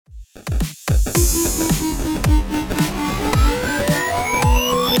Game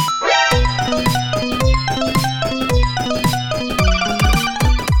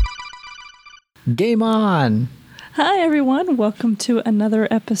on! Hi everyone, welcome to another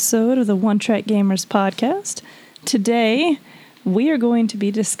episode of the One Track Gamers podcast. Today, we are going to be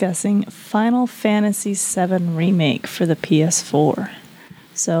discussing Final Fantasy VII Remake for the PS4.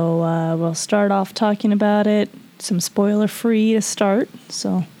 So we'll start off talking about it, some spoiler free to start,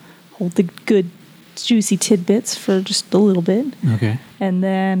 so hold the good juicy tidbits for just a little bit. Okay. And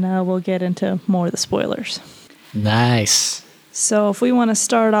then we'll get into more of the spoilers. Nice. So if we want to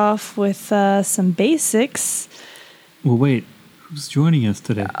start off with some basics. Well, wait. Who's joining us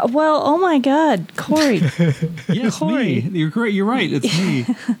today? Oh my God, Corey. Yes, Corey. me. You're great. You're right. It's me.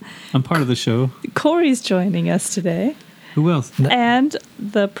 I'm part of the show. Corey's joining us today. Who else? And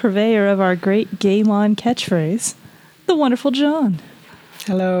the purveyor of our great Game On catchphrase, the wonderful John.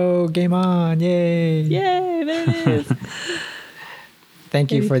 Hello, game on! Yay! Yay, there it is.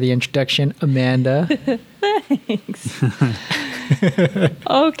 Thank you for the introduction, Amanda. Thanks.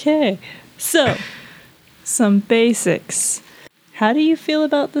 Okay, so some basics. How do you feel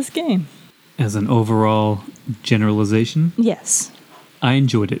about this game? As an overall generalization, Yes. I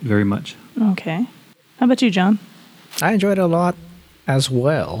enjoyed it very much. Okay. How about you, John? I enjoyed it a lot as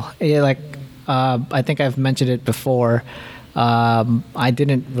well. Yeah, I think I've mentioned it before. I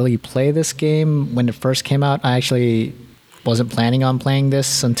didn't really play this game when it first came out. I actually wasn't planning on playing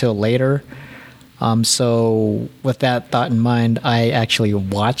this until later. So with that thought in mind, I actually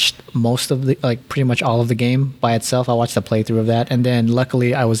watched pretty much all of the game by itself. I watched the playthrough of that, and then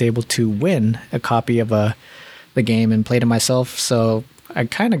luckily I was able to win a copy of the game and played it myself. So I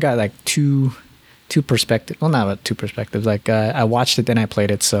kind of got like two perspectives. Well, not two perspectives. I watched it, then I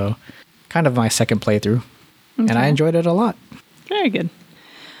played it. So kind of my second playthrough, and I enjoyed it a lot. Very good.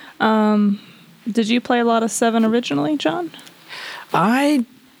 Did you play a lot of 7 originally, John? I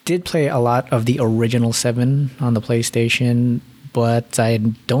did play a lot of the original 7 on the PlayStation, but I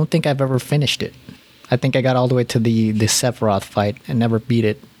don't think I've ever finished it. I think I got all the way to the Sephiroth fight and never beat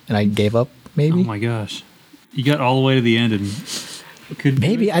it, and I gave up, maybe. Oh my gosh. You got all the way to the end and couldn't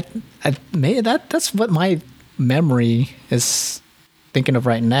Maybe. do it? Maybe that's what my memory is thinking of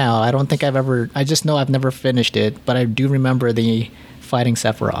right now. I don't think I just know I've never finished it, but I do remember the fighting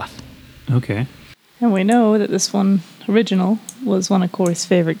Sephiroth. Okay. And we know that this one, original, was one of Corey's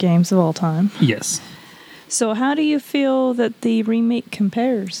favorite games of all time. Yes. So how do you feel that the remake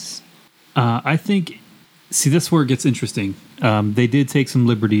compares? I think, see, that's where it gets interesting. They did take some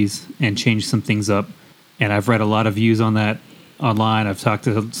liberties and change some things up, and I've read a lot of views on that online. I've talked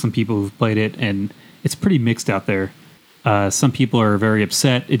to some people who've played it, and it's pretty mixed out there. Some people are very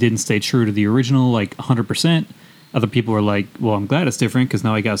upset it didn't stay true to the original, like 100%. Other people are like, well, I'm glad it's different because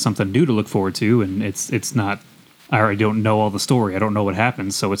now I got something new to look forward to, and it's not, I already don't know all the story. I don't know what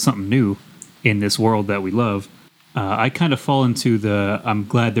happens, so it's something new in this world that we love. I kind of fall into the I'm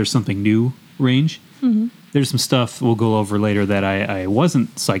glad there's something new range. Mm-hmm. There's some stuff we'll go over later that I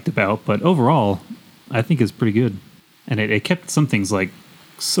wasn't psyched about, but overall, I think it's pretty good. And it kept some things like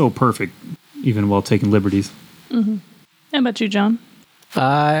so perfect, even while taking liberties. Mm-hmm. How about you, John?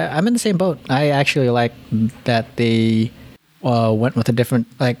 I'm in the same boat. I actually like that they went with a different,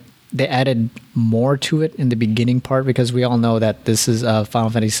 they added more to it in the beginning part, because we all know that this is Final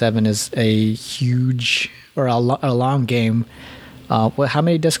Fantasy VII is a huge or a long game. How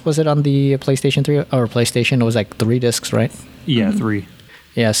many discs was it on the PlayStation 3 or PlayStation? It was like 3 discs, right? Yeah, Mm-hmm. 3.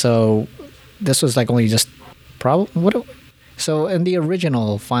 Yeah, so this was only just so in the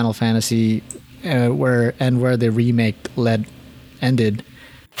original Final Fantasy, where the remake ended,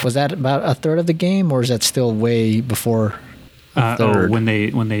 was that about a third of the game, or is that still way before a third? When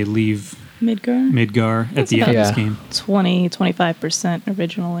they leave Midgar at the end of this game. 20-25%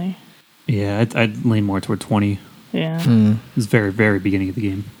 originally. Yeah, I'd lean more toward 20. Yeah. It's very, very beginning of the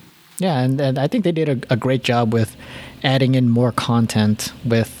game. Yeah, and I think they did a great job with adding in more content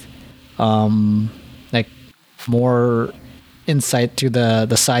with more insight to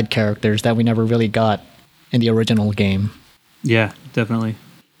the side characters that we never really got in the original game. Yeah, definitely.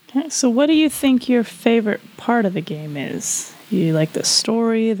 Okay, so what do you think your favorite part of the game is? You like the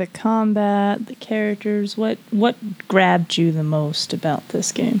story, the combat, the characters? What grabbed you the most about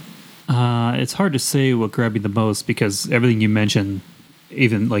this game? It's hard to say what grabbed me the most, because everything you mentioned,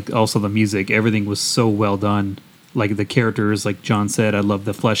 even also the music, everything was so well done. Like the characters, like John said, I love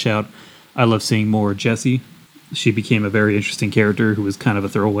the flesh out. I love seeing more Jessie. She became a very interesting character who was kind of a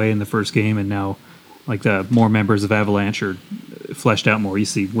throwaway in the first game, and now the more members of Avalanche are fleshed out more. You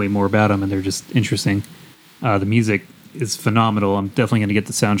see way more about them, and they're just interesting. The music is phenomenal. I'm definitely going to get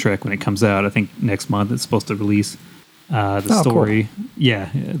the soundtrack when it comes out. I think next month it's supposed to release. The story, cool. Yeah,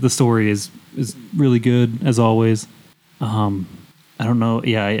 the story is really good as always. I don't know.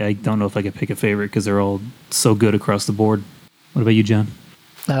 Yeah, I don't know if I could pick a favorite because they're all so good across the board. What about you, John?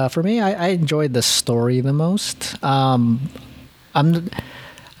 For me, I enjoyed the story the most. I've kind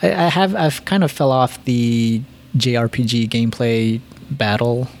of fell off the JRPG gameplay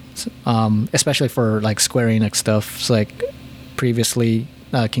battle, especially for like Square Enix stuff. So, like previously,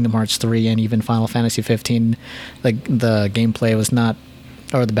 Kingdom Hearts 3 and even Final Fantasy 15, like the gameplay was not,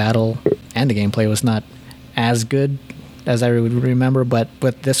 or the battle and the gameplay was not as good as I would remember. But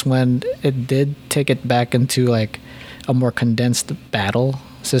with this one, it did take it back into like a more condensed battle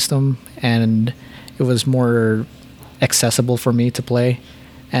system, and it was more accessible for me to play.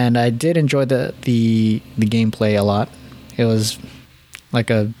 And I did enjoy the gameplay a lot. It was like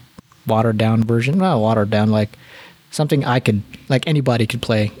a watered down version, not watered down, like something anybody could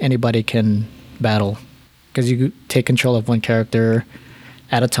play, anybody can battle, because you take control of one character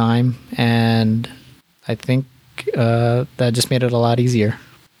at a time, and I think that just made it a lot easier.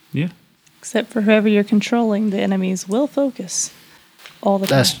 Yeah. Except for whoever you're controlling, the enemies will focus all the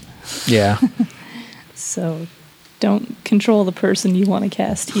time. Yeah. So don't control the person you want to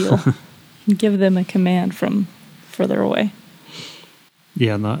cast heal. Give them a command from further away.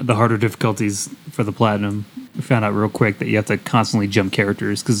 Yeah, and the harder difficulties for the Platinum, we found out real quick that you have to constantly jump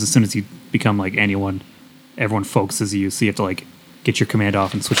characters, because as soon as you become like anyone, everyone focuses you, so you have to like get your command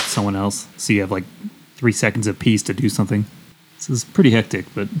off and switch to someone else, so you have like 3 seconds apiece to do something. So it's pretty hectic,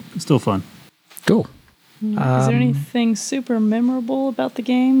 but still fun. Cool. Is there anything super memorable about the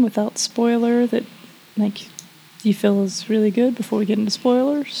game without spoiler that like you feel is really good before we get into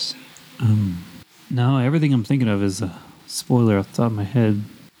spoilers? No, everything I'm thinking of is a spoiler off the top of my head,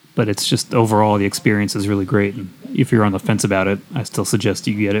 but it's just overall the experience is really great, and if you're on the fence about it, I still suggest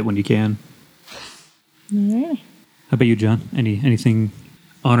you get it when you can. All right. How about you, John? Anything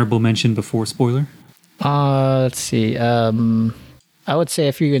honorable mention before spoiler? Let's see. I would say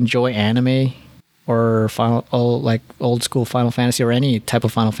if you enjoy anime or old school Final Fantasy or any type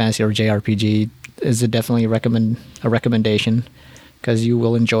of Final Fantasy or JRPG, is it definitely a recommendation, because you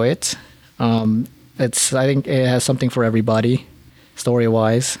will enjoy it. I think it has something for everybody, story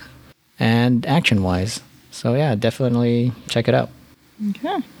wise and action wise. So yeah, definitely check it out.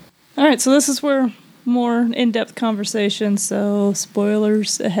 Okay. All right. So this is where more in-depth conversation. So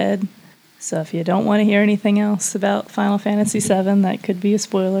spoilers ahead. So if you don't want to hear anything else about Final Fantasy VII, that could be a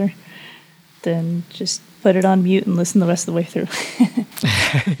spoiler, then just put it on mute and listen the rest of the way through.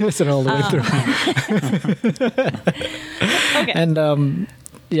 Listen all the way through. Okay. And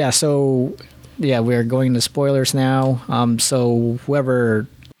we're going to spoilers now. So whoever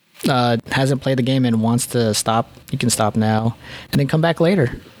hasn't played the game and wants to stop, you can stop now and then come back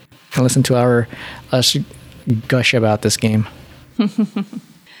later and listen to us gush about this game.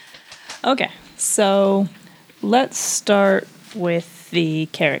 Okay, so let's start with the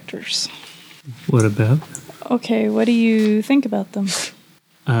characters. What about? Okay, what do you think about them?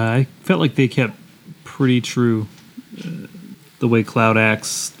 I felt like they kept pretty true. The way Cloud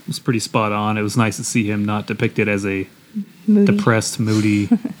acts was pretty spot on. It was nice to see him not depicted as a depressed, moody,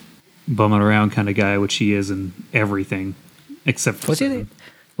 bumming around kind of guy, which he is in everything except for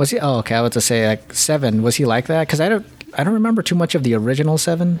Was he? Oh, okay. I was to say like 7. Was he like that? Because I don't remember too much of the original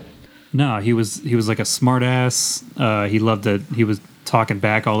 7. No, he was like a smart ass. He was talking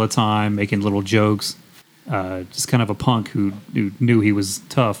back all the time, making little jokes. Just kind of a punk who knew he was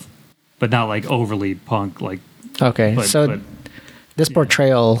tough, but not like overly punk. Like okay, this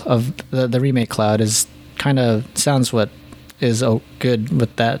portrayal of the remake Cloud is kind of sounds what is good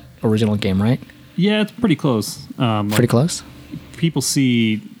with that original game, right? Yeah, it's pretty close. Pretty close. People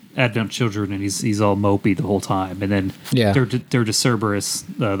see Advent Children and he's all mopey the whole time, and then they're Cerberus,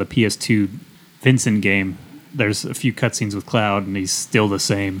 the PS2 Vincent game. There's a few cutscenes with Cloud and he's still the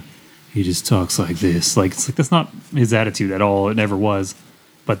same. He just talks like this. Like it's like that's not his attitude at all. It never was.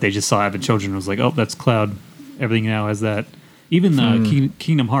 But they just saw Advent Children and was like, oh, that's Cloud. Everything now has that. Even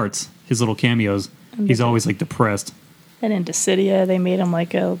Kingdom Hearts, his little cameos, he's always like depressed. And in Dissidia, they made him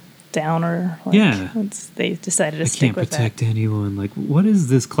like a downer. Like, yeah. They decided to stick with that. I can't protect anyone. Like, what is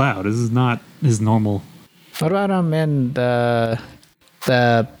this Cloud? This is not his normal. What about him in the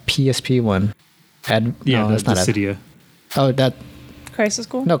PSP one? No, that's not Dissidia. Oh, that... Crisis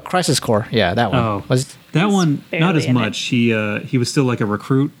Core? No, Crisis Core. Yeah, that one. Oh, that one, not as much. He was still like a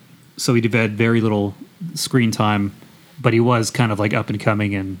recruit, so he'd have had very little screen time, but he was kind of like up and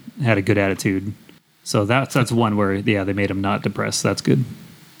coming and had a good attitude. So that's one where, they made him not depressed. That's good.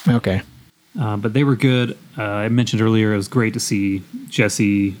 Okay. But they were good. I mentioned earlier it was great to see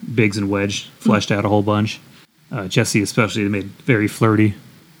Jesse, Biggs, and Wedge fleshed out a whole bunch. Jesse especially, they made very flirty.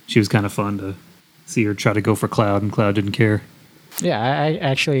 She was kind of fun to see her try to go for Cloud, and Cloud didn't care. Yeah, I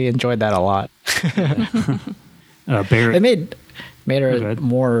actually enjoyed that a lot. Barrett. It made her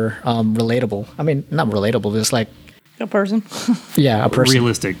more relatable. I mean, not relatable, just like A person. yeah, a person.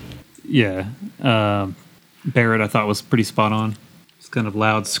 Realistic. Yeah. Barrett, I thought, was pretty spot on. It's kind of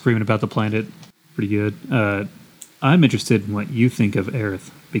loud, screaming about the planet. Pretty good. I'm interested in what you think of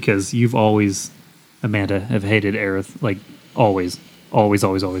Aerith, because you've always, Amanda, have hated Aerith. Like, always. Always,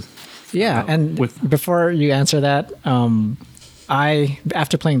 always, always. Yeah, and before you answer that,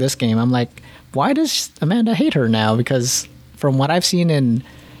 after playing this game, I'm like, why does Amanda hate her now? Because from what I've seen in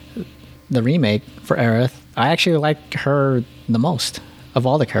the remake for Aerith, I actually like her the most of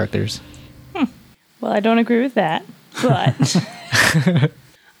all the characters. Well, I don't agree with that, but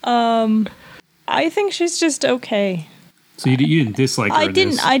I think she's just okay. So you didn't dislike her?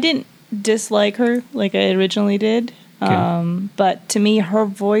 I didn't dislike her like I originally did. Okay. But to me, her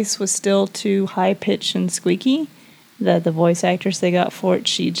voice was still too high pitched and squeaky. The voice actress they got for it,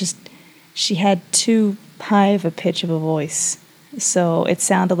 she had too high of a pitch of a voice. So it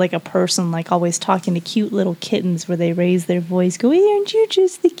sounded like a person like always talking to cute little kittens where they raise their voice, go, aren't you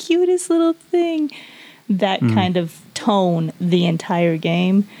just the cutest little thing? That kind of tone the entire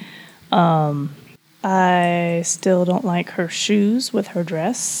game. I still don't like her shoes with her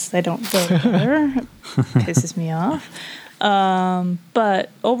dress. They don't go together. It pisses me off. But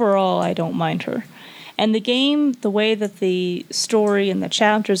overall, I don't mind her. And the game, the way that the story and the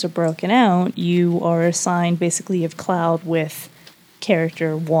chapters are broken out, you are assigned basically of Cloud with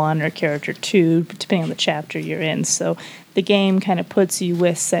character 1 or character 2, depending on the chapter you're in. So the game kind of puts you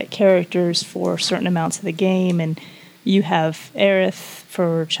with set characters for certain amounts of the game, and you have Aerith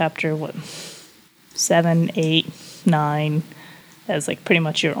for chapter 7, 8, 9 as like pretty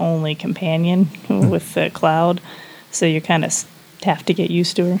much your only companion with Cloud. So you kind of have to get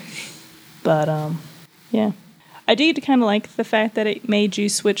used to her. But yeah, I did kind of like the fact that it made you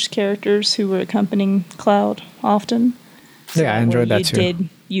switch characters who were accompanying Cloud often. So yeah, I enjoyed that too.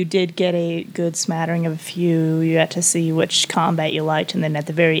 You did get a good smattering of a few. You got to see which combat you liked, and then at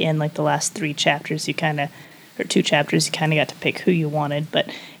the very end, like the last 3 chapters, or 2 chapters, you kind of got to pick who you wanted. But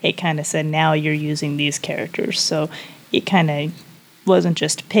it kind of said now you're using these characters, so it kind of wasn't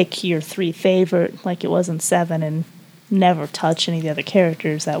just pick your 3 favorite like it was in 7 and never touch any of the other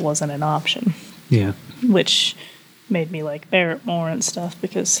characters. That wasn't an option. Yeah. Which made me like Barrett more and stuff,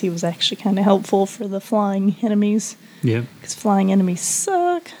 because he was actually kind of helpful for the flying enemies. Yeah. Because flying enemies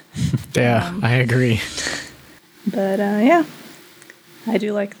suck. Yeah, I agree. But yeah, I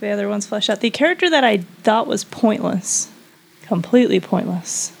do like the other ones fleshed out. The character that I thought was pointless, completely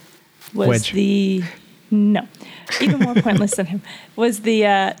pointless, was Wedge. No, even more pointless than him, was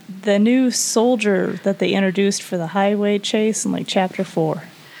the new soldier that they introduced for the highway chase in like chapter 4.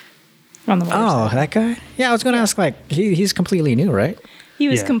 On the motorcycle. Oh, that guy? Yeah, I was going to ask, like, he's completely new, right? He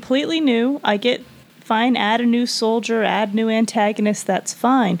was completely new. I get fine, add a new soldier, add new antagonist, that's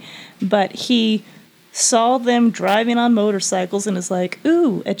fine. But he saw them driving on motorcycles and is like,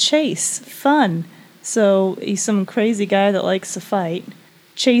 ooh, a chase, fun. So he's some crazy guy that likes to fight,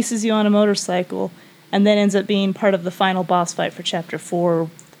 chases you on a motorcycle, and then ends up being part of the final boss fight for chapter 4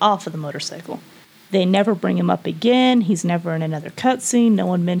 off of the motorcycle. They never bring him up again. He's never in another cutscene. No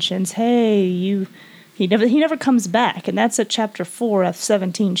one mentions, hey, he never comes back. And that's at chapter 4 of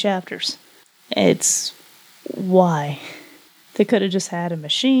 17 chapters. It's why? They could have just had a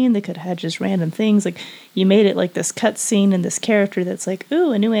machine. They could have had just random things. Like, you made it like this cutscene and this character that's like,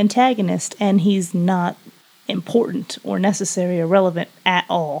 ooh, a new antagonist, and he's not important or necessary or relevant at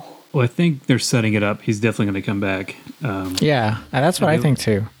all. Well, I think they're setting it up. He's definitely going to come back. Yeah, that's what I think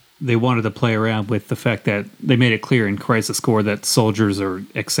too. They wanted to play around with the fact that they made it clear in Crisis Core that soldiers are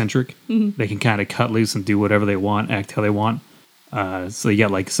eccentric. Mm-hmm. They can kind of cut loose and do whatever they want, act how they want. So you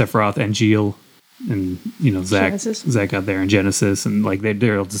got like Sephiroth and Gilles and, Zach out there in Genesis, and like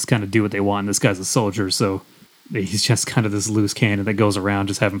they'll just kind of do what they want. And this guy's a soldier, so he's just kind of this loose cannon that goes around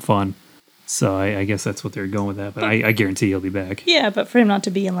just having fun. So I guess that's what they're going with that. But I guarantee he'll be back. Yeah, but for him not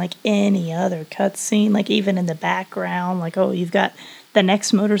to be in like any other cutscene, like even in the background, like, oh, you've got the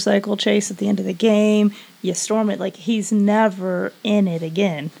next motorcycle chase at the end of the game, you storm it, like he's never in it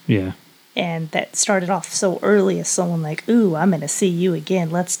again. Yeah. And that started off so early as someone like, ooh, I'm going to see you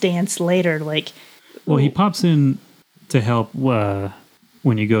again. Let's dance later. Like, well, he pops in to help when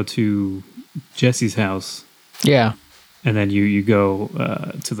you go to Jesse's house. Yeah. And then you go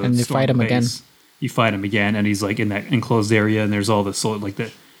to the and you fight him base. again. You fight him again, and he's like in that enclosed area, and there's all the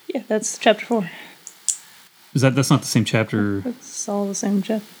Yeah, that's chapter 4. That's not the same chapter? It's all the same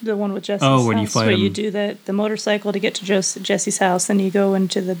chapter. The one with Jesse's when you house, fight where him. you do the motorcycle to get to Jesse's house, and you go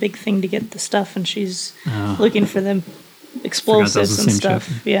into the big thing to get the stuff, and she's looking for them explosives and stuff.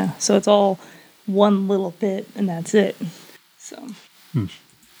 Chapter. Yeah, so it's all one little bit, and that's it. So.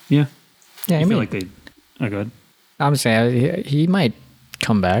 Yeah. Yeah, I feel like they... Oh, go ahead. I'm saying he might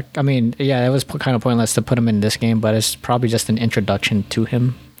come back. I mean, yeah, it was kind of pointless to put him in this game, but it's probably just an introduction to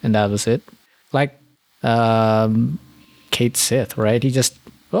him, and that was it. Like Kate Sith, right? He just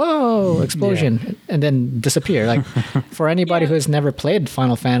explosion and then disappear. Like for anybody who has never played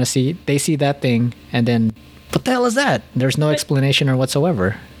Final Fantasy, they see that thing and then what the hell is that? There's no explanation or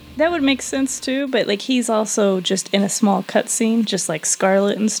whatsoever. That would make sense too, but like he's also just in a small cutscene, just like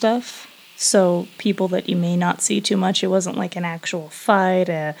Scarlet and stuff. So people that you may not see too much, it wasn't like an actual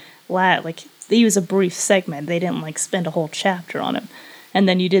fight, like he was a brief segment. They didn't like spend a whole chapter on him. And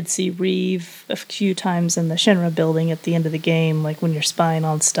then you did see Reeve a few times in the Shinra building at the end of the game, like when you're spying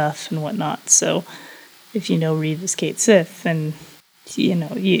on stuff and whatnot. So if you know Reeve is Kate Sith, then you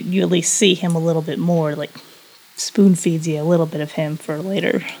at least see him a little bit more, like spoon feeds you a little bit of him for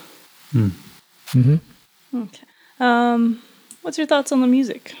later. Mm-hmm. Okay. What's your thoughts on the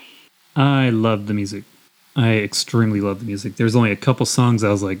music? I love the music. I extremely love the music. There's only a couple songs I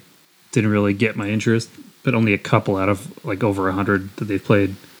was like, didn't really get my interest, but only a couple out of like over 100 that they've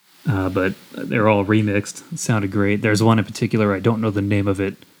played. But they're all remixed. It sounded great. There's one in particular, I don't know the name of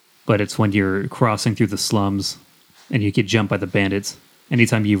it, but it's when you're crossing through the slums and you get jumped by the bandits.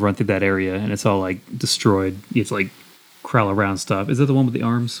 Anytime you run through that area and it's all like destroyed, you have to like crawl around stuff. Is that the one with the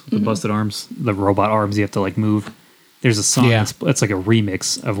arms, with the busted arms, the robot arms you have to like move? There's a song that's like a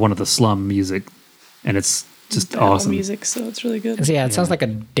remix of one of the slum music, and it's just awesome music. So it's really good. So it sounds like a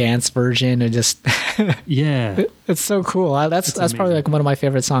dance version. It just it's so cool. That's probably like one of my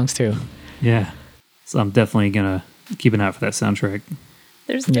favorite songs too. Yeah, so I'm definitely gonna keep an eye out for that soundtrack.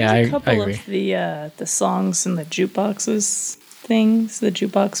 There's a couple of the songs in the jukeboxes things, the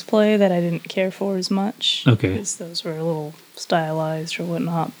jukebox play that I didn't care for as much. Okay, because those were a little stylized or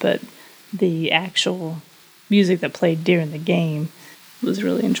whatnot, but the actual music that played during the game was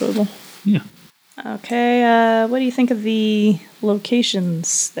really enjoyable. Yeah. Okay, what do you think of the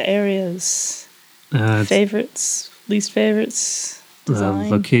locations, the areas, favorites, least favorites, design?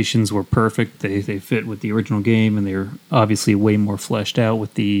 Locations were perfect. They fit with the original game, and they're obviously way more fleshed out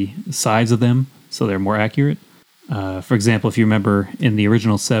with the size of them, so they're more accurate. For example, if you remember in the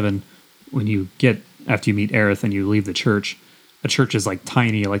original 7, when you get, after you meet Aerith and you leave the church is like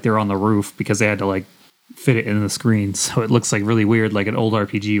tiny, like they're on the roof because they had to like fit it in the screen, so it looks like really weird, like an old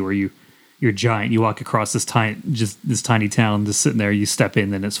RPG where you're giant, you walk across this tiny town, just sitting there, you step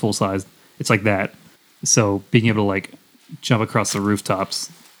in and it's full size. It's like that. So being able to like jump across the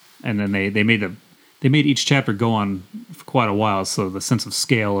rooftops, and then they made each chapter go on for quite a while, so the sense of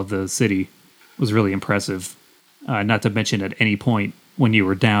scale of the city was really impressive. Not to mention at any point when you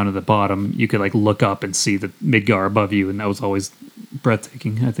were down at the bottom, you could like look up and see the Midgar above you, and that was always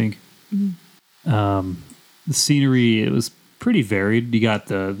breathtaking, I think. The scenery, it was pretty varied. You got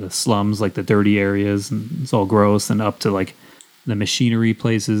the slums, like the dirty areas, and it's all gross, and up to like the machinery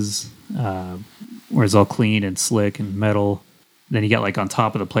places, where it's all clean and slick and metal. Then you got like on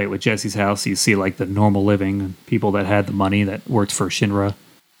top of the plate with Jesse's house, you see like the normal living people that had the money that worked for Shinra.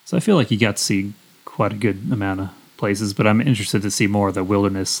 So I feel like you got to see quite a good amount of places, but I'm interested to see more of the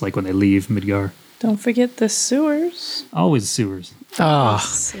wilderness, like when they leave Midgar. Don't forget the sewers. Always sewers.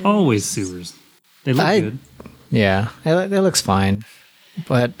 Always sewers. They look good. Yeah, it looks fine.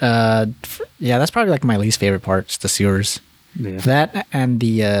 But that's probably like my least favorite part, is the sewers. Yeah. That and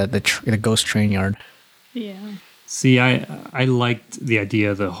the ghost train yard. Yeah. See, I liked the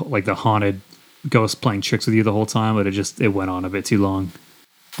idea of the haunted ghost playing tricks with you the whole time, but it went on a bit too long.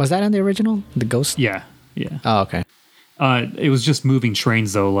 Was that in the original? The ghost? Yeah. Oh, okay. It was just moving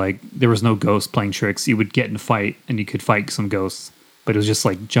trains though. Like there was no ghost playing tricks. You would get in a fight and you could fight some ghosts, but it was just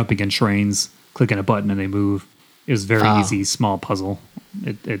like jumping in trains, clicking a button, and they move. It was very easy, small puzzle.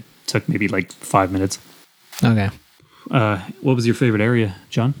 It took maybe like 5 minutes. Okay. What was your favorite area,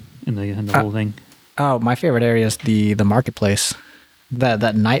 John, in the whole thing? Oh, my favorite area is the marketplace. That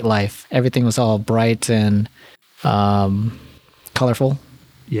nightlife. Everything was all bright and colorful.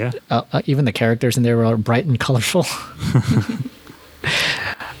 Yeah. Even the characters in there were all bright and colorful.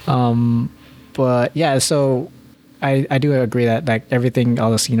 But yeah, so I do agree that like everything,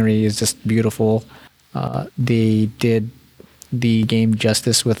 all the scenery is just beautiful. They did the game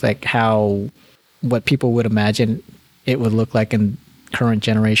justice with like what people would imagine it would look like in current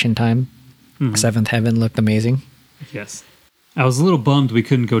generation time. Seventh Heaven looked amazing. Yes. I was a little bummed we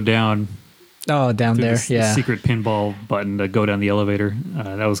couldn't go down. Oh, down there, The secret pinball button to go down the elevator.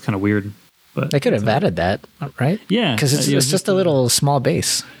 That was kind of weird. But they could have added that, right? Yeah, because it's just a little small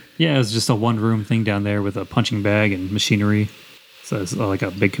base. Yeah, it was just a one-room thing down there with a punching bag and machinery. So it's like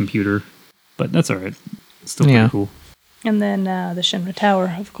a big computer. But that's all right. It's still pretty cool. And then the Shinra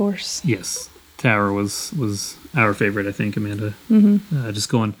Tower, of course. Yes. Tower was our favorite, I think, Amanda. Mm-hmm. Just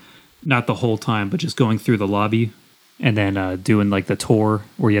going, not the whole time, but just going through the lobby and then doing like the tour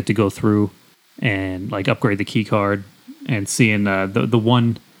where you have to go through and like upgrade the key card and seeing the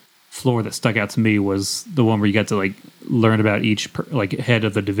one floor that stuck out to me was the one where you got to like learn about each like head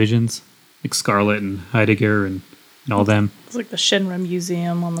of the divisions, like Scarlet and Heidegger and all them. It's like the Shinra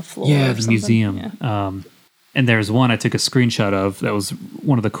Museum on the floor. Yeah, the museum. Yeah. And there's one I took a screenshot of that was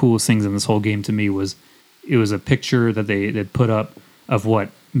one of the coolest things in this whole game to me was it was a picture that they put up of what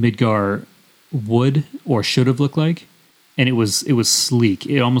Midgar would or should have looked like. And it was sleek.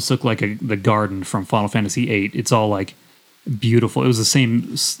 It almost looked like the garden from Final Fantasy VIII. It's all like beautiful. It was the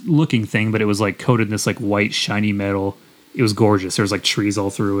same looking thing, but it was like coated in this like white shiny metal. It was gorgeous. There was like trees all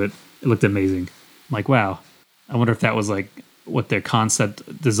through it. It looked amazing. I'm like, wow. I wonder if that was like what their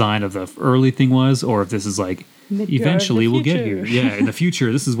concept design of the early thing was, or if this is like Midgar eventually we'll get future. here. Yeah, in the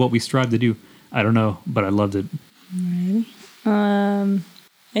future, this is what we strive to do. I don't know, but I loved it. Alrighty.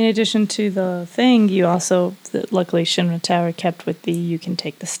 In addition to the thing, you also, luckily Shinra Tower kept with you can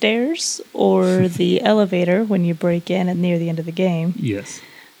take the stairs or the elevator when you break in at near the end of the game. Yes.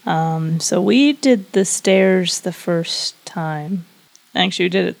 So we did the stairs the first time. Actually, we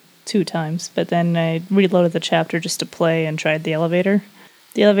did it 2 times, but then I reloaded the chapter just to play and tried the elevator.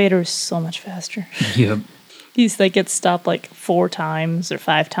 The elevator is so much faster. Yep. These like get stopped like 4 times or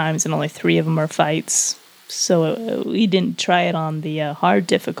 5 times, and only 3 of them are fights. So we didn't try it on the hard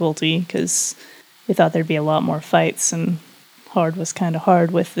difficulty because we thought there'd be a lot more fights, and hard was kind of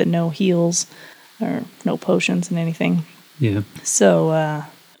hard with the no heals or no potions and anything. Yeah. So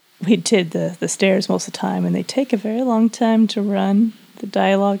we did the stairs most of the time, and they take a very long time to run. The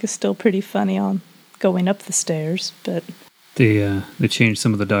dialogue is still pretty funny on going up the stairs, but They changed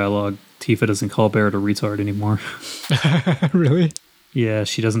some of the dialogue. Tifa doesn't call Barrett a retard anymore. Really? Yeah,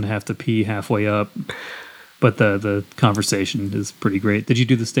 she doesn't have to pee halfway up. But the conversation is pretty great. Did you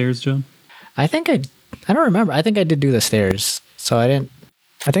do the stairs, John? I don't remember. I think I did do the stairs. So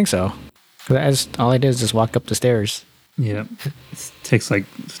I think so. All I did is just walk up the stairs. Yeah. It takes like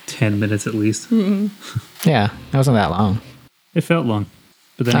 10 minutes at least. Yeah, that wasn't that long. It felt long.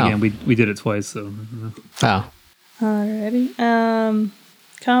 But then again, we did it twice, so. Oh. Alrighty.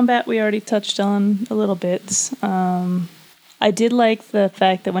 Combat we already touched on a little bit. I did like the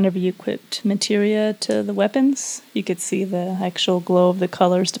fact that whenever you equipped materia to the weapons, you could see the actual glow of the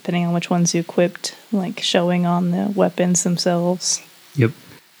colors depending on which ones you equipped, like showing on the weapons themselves. Yep.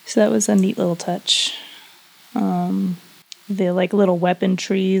 So that was a neat little touch. The like little weapon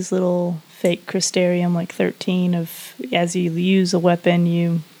trees, little fake Crystarium, like 13 of as you use a weapon,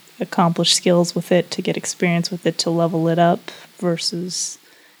 you accomplish skills with it to get experience with it to level it up versus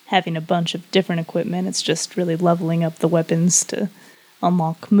having a bunch of different equipment. It's just really leveling up the weapons to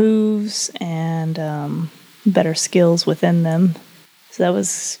unlock moves and better skills within them. So that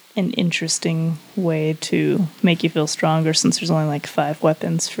was an interesting way to make you feel stronger since there's only like 5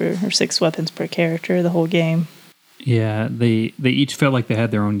 weapons or 6 weapons per character the whole game. Yeah, they each felt like they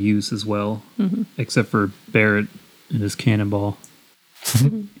had their own use as well, except for Barrett and his cannonball.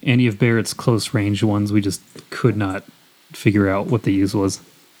 Any of Barrett's close range ones, we just could not figure out what the use was.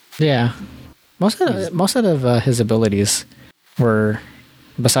 Yeah. Most of his abilities were,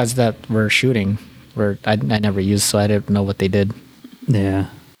 besides that, were shooting, where I never used, so I didn't know what they did. Yeah.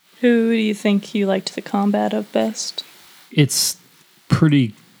 Who do you think you liked the combat of best? It's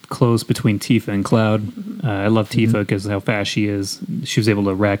pretty close between Tifa and Cloud. I love Tifa because how fast she is. She was able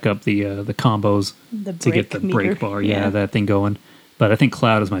to rack up the combos to get the break bar. Yeah, that thing going. But I think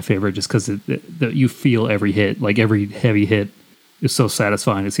Cloud is my favorite just because you feel every hit, like every heavy hit is so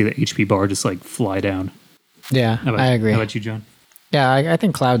satisfying to see the HP bar just like fly down. Yeah, I agree. How about you, John? Yeah, I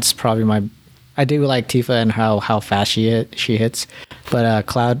think Cloud's probably I do like Tifa and how fast she hits, but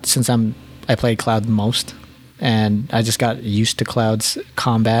Cloud, since I played Cloud most, and I just got used to Cloud's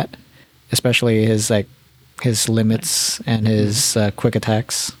combat, especially his limits and his quick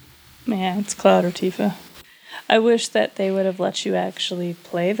attacks. Yeah, it's Cloud or Tifa. I wish that they would have let you actually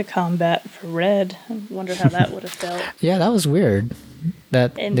play the combat for Red. I wonder how that would have felt. Yeah, that was weird.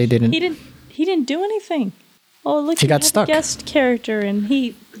 That And they didn't. He didn't do anything. Oh, look, he got stuck. A guest character, and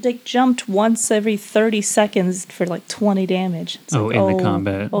he jumped once every 30 seconds for like 20 damage. It's in the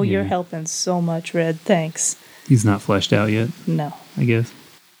combat. Oh, you're helping so much, Red. Thanks. He's not fleshed out yet, No. I guess.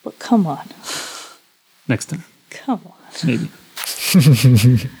 But come on. Next time. Come on. Maybe.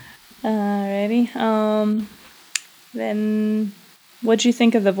 Alrighty. Then what'd you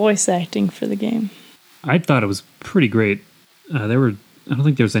think of the voice acting for the game? I thought it was pretty great. I don't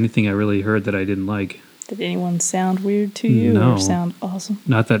think there was anything I really heard that I didn't like. Did anyone sound weird to you No. or sound awesome?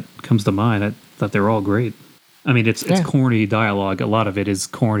 Not that comes to mind. I thought they were all great. I mean, it's corny dialogue. A lot of it is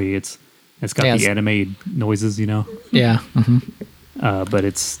corny. It's got the anime noises, you know? Yeah. But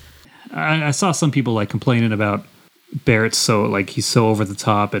it's... I saw some people like complaining about Barrett's he's so over the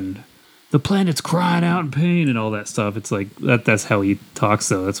top and the planet's crying out in pain and all that stuff. It's like that's how he talks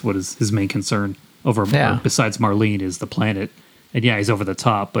though. That's what his main concern besides Marlene is the planet. And yeah, he's over the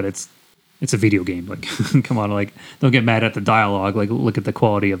top, but it's a video game. Like come on, like don't get mad at the dialogue. Like look at the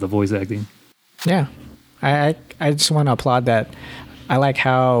quality of the voice acting. Yeah. I just want to applaud that. I like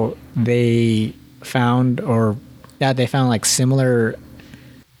how they found like similar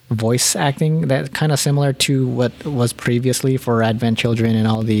voice acting that kind of similar to what was previously for Advent Children and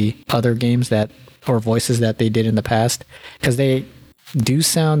all the other games or voices that they did in the past, because they do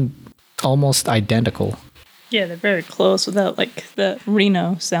sound almost identical. Yeah, they're very close without like the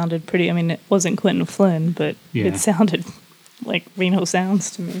Reno sounded pretty. I mean, it wasn't Quentin Flynn, but it sounded like Reno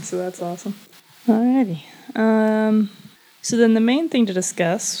sounds to me, so that's awesome. Alrighty. So then the main thing to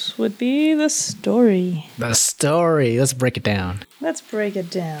discuss would be the story. The story. Let's break it down.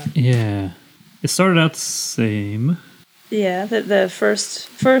 Yeah. It started out the same. Yeah, the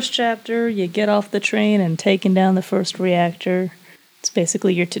first chapter, you get off the train and taking down the first reactor. It's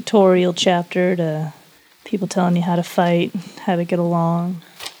basically your tutorial chapter to people telling you how to fight, how to get along,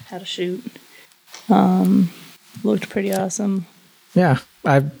 how to shoot. Looked pretty awesome. Yeah,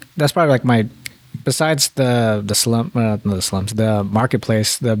 that's probably like my... Besides the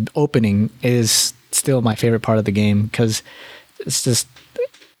marketplace, the opening is still my favorite part of the game because it's just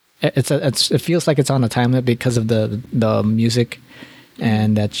it feels like it's on a time limit because of the music,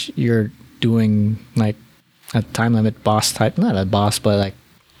 and that you're doing like a time limit boss type, not a boss, but like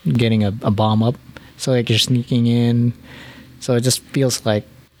getting a bomb up. So like you're sneaking in, so it just feels like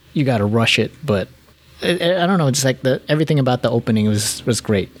you got to rush it, but. I don't know, just like everything about the opening was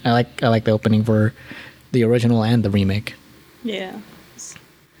great. I like the opening for the original and the remake. Yeah, it's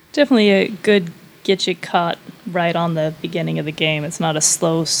definitely a good get you caught right on the beginning of the game. It's not a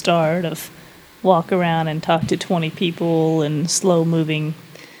slow start of walk around and talk to 20 people and slow moving,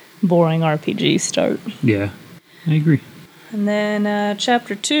 boring RPG start. Yeah, I agree. And then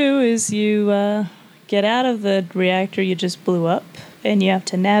chapter 2 is you get out of the reactor you just blew up, and you have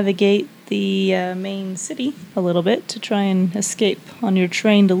to navigate the main city a little bit to try and escape on your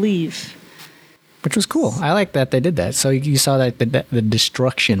train to leave. Which was cool. I like that they did that. So you saw that the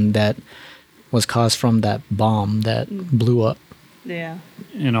destruction that was caused from that bomb that blew up. Yeah.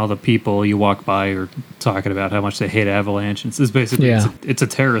 And all the people you walk by are talking about how much they hate Avalanche. It's basically it's a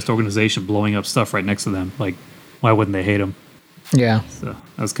terrorist organization blowing up stuff right next to them. Like, why wouldn't they hate them? Yeah. So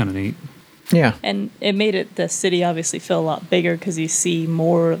that was kind of neat. Yeah. And it made the city obviously feel a lot bigger because you see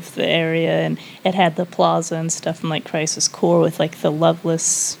more of the area, and it had the plaza and stuff from like Crisis Core with like the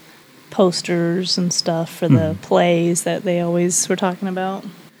Loveless posters and stuff for the plays that they always were talking about.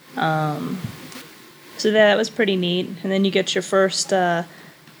 So that was pretty neat. And then you get your first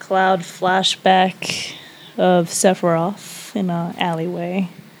cloud flashback of Sephiroth in an alleyway.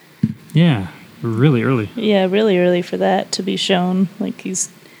 Yeah, really early. Yeah, really early for that to be shown. Like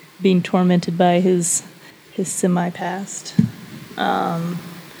he's being tormented by his semi-past. And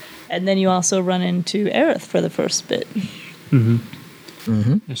then you also run into Aerith for the first bit. Mm-hmm.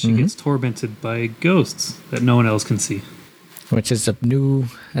 Mm-hmm. And she gets tormented by ghosts that no one else can see. Which is a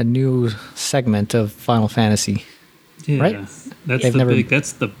new segment of Final Fantasy. Yeah, right? That's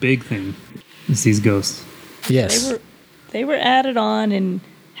the big thing. Is these ghosts. Yes. They were added on, and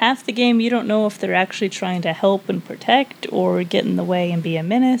half the game you don't know if they're actually trying to help and protect or get in the way and be a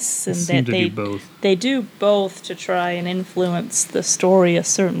menace. And that they do both. They do both to try and influence the story a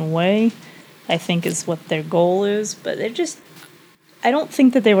certain way, I think is what their goal is. But I don't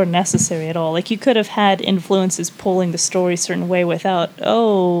think that they were necessary at all. Like, you could have had influences pulling the story a certain way without,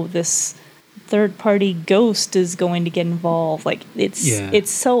 this third-party ghost is going to get involved. Like, it's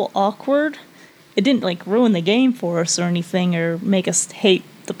so awkward. It didn't, like, ruin the game for us or anything or make us hate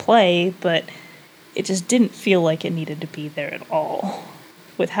the play, but it just didn't feel like it needed to be there at all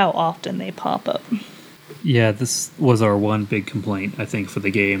with how often they pop up. Yeah, this was our one big complaint, I think, for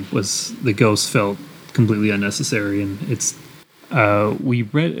the game, was the ghosts felt completely unnecessary, and it's...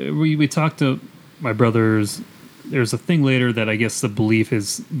 we talked to my brothers. There's a thing later that I guess the belief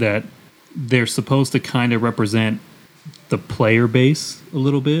is that they're supposed to kind of represent the player base a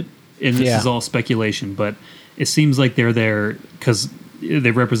little bit. And this is all speculation, but it seems like they're there because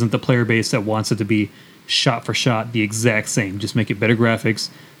they represent the player base that wants it to be shot for shot the exact same. Just make it better graphics,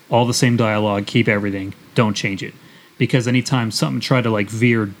 all the same dialogue, keep everything, don't change it. Because anytime something tried to like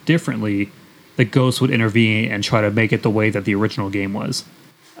veer differently, the Ghost would intervene and try to make it the way that the original game was.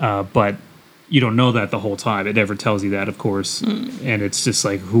 But you don't know that the whole time. It never tells you that, of course. And it's just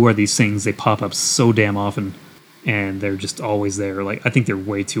like, who are these things? They pop up so damn often, and they're just always there. Like, I think they're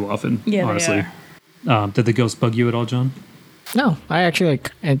way too often, honestly. Did the Ghost bug you at all, John? No, I actually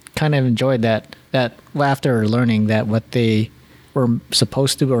kind of enjoyed that after learning that what they were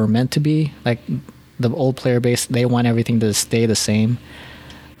supposed to or meant to be, like the old player base, they want everything to stay the same.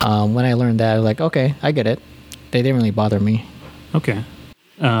 When I learned that, I was like, okay, I get it. They didn't really bother me. Okay.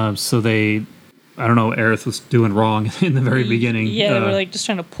 So I don't know what Aerith was doing wrong in the very beginning. Yeah, they were like just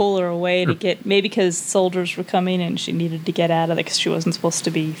trying to pull her away to get, maybe because soldiers were coming and she needed to get out of it because she wasn't supposed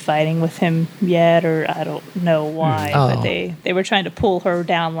to be fighting with him yet, or I don't know why, but they were trying to pull her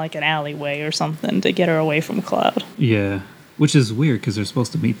down like an alleyway or something to get her away from Cloud. Yeah, which is weird because they're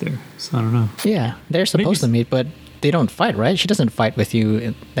supposed to meet there, so I don't know. Yeah, they're supposed to meet, but they don't fight, right? She doesn't fight with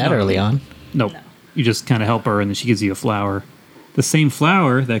you that early on. Nope. No. You just kind of help her and then she gives you a flower. The same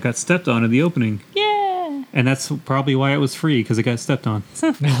flower that got stepped on in the opening. Yeah. And that's probably why it was free, because it got stepped on.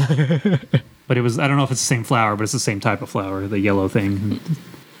 But it was, I don't know if it's the same flower, but it's the same type of flower, the yellow thing.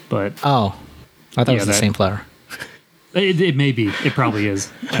 But I thought it was the same flower. It may be. It probably is.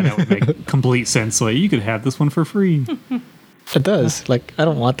 And that would make complete sense. Like, you could have this one for free. It does. Like,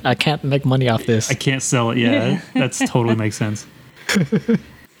 I can't make money off this. I can't sell it. Yeah, that's totally makes sense.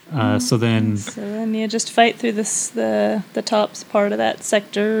 So then you just fight through the top part of that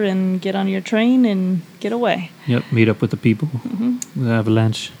sector and get on your train and get away. Yep, meet up with the people. The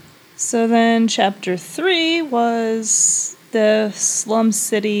avalanche. So then chapter 3 was the slum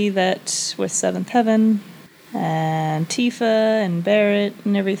city that with Seventh Heaven and Tifa and Barrett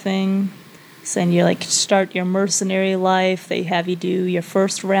and everything. So then you like start your mercenary life. They have you do your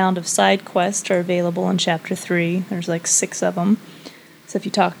first round of side quests are available in chapter 3. There's like 6 of them. So if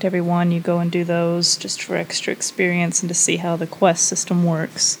you talk to everyone, you go and do those just for extra experience and to see how the quest system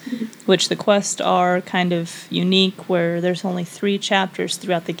works. Which the quests are kind of unique, where there's only 3 chapters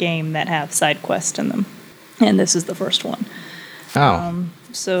throughout the game that have side quests in them. And this is the first one.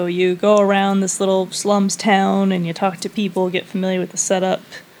 So you go around this little slums town and you talk to people, get familiar with the setup,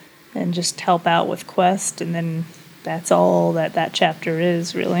 and just help out with quest. And then that's all that chapter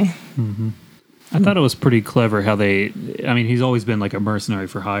is, really. I thought it was pretty clever how he's always been like a mercenary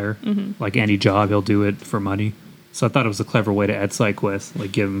for hire. Like any job, he'll do it for money. So I thought it was a clever way to add side quests,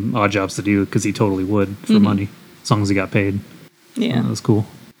 like give him odd jobs to do, because he totally would for money, as long as he got paid. Yeah. That was cool.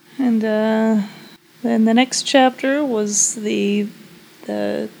 And then the next chapter was the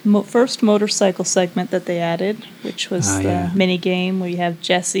first motorcycle segment that they added, which was the mini game where you have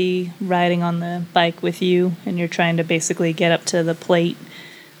Jessie riding on the bike with you, and you're trying to basically get up to the plate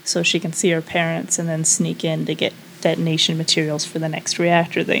so she can see her parents and then sneak in to get detonation materials for the next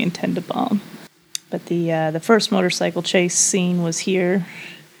reactor they intend to bomb. But the first motorcycle chase scene was here.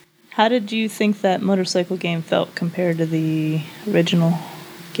 How did you think that motorcycle game felt compared to the original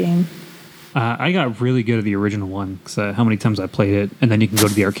game? I got really good at the original one, because how many times I played it, and then you can go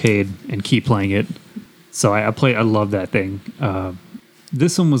to the arcade and keep playing it. So I love that thing.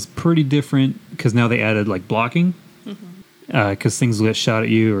 This one was pretty different, because now they added like blocking. Because things get shot at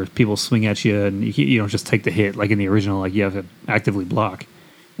you or people swing at you, and you don't just take the hit like in the original. Like, you have to actively block,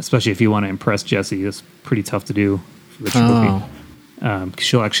 especially if you want to impress Jessie. It's pretty tough to do for the trophy.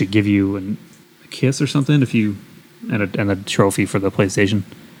 She'll actually give you a kiss or something and a trophy for the PlayStation.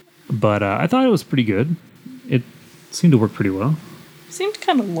 But I thought it was pretty good. It seemed to work pretty well. It seemed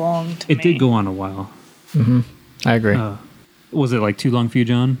kind of long to me. It did go on a while. I agree. Was it like too long for you,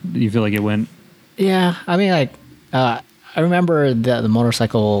 John? Do you feel like it went? Yeah, I mean, like, I remember the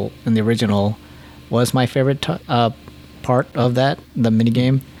motorcycle in the original was my favorite part of that, the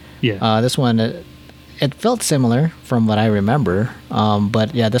minigame. Yeah. This one, it felt similar from what I remember,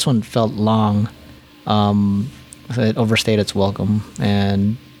 but yeah, this one felt long. It overstayed its welcome,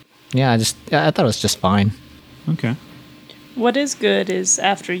 and yeah, I thought it was just fine. Okay. What is good is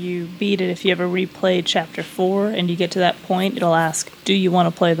after you beat it, if you ever replay Chapter 4 and you get to that point, it'll ask, do you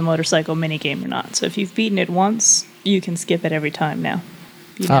want to play the motorcycle minigame or not? So if you've beaten it once, you can skip it every time now.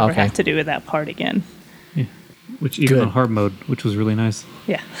 You never have to do that part again. Yeah. Which even on hard mode, which was really nice.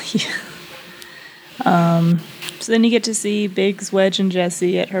 Yeah. So then you get to see Biggs, Wedge, and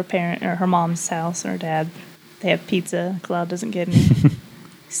Jessie at her mom's house, or her dad. They have pizza. Cloud doesn't get any.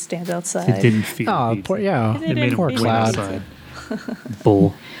 Stands outside. It didn't feed Oh, the pizza. poor, yeah. It They made him poor wait Cloud. outside.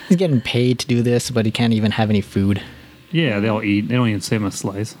 Bull. He's getting paid to do this, but he can't even have any food. Yeah, they all eat. They don't even save him a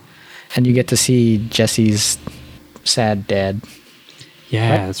slice. And you get to see Jesse's sad dad. Yeah,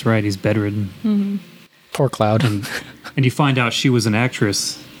 Right. that's right. He's bedridden. Poor Cloud. And you find out she was an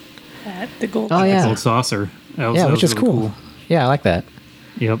actress At the gold. Oh, at yeah. Gold Saucer. That Yeah, which was is really cool. Yeah, I like that.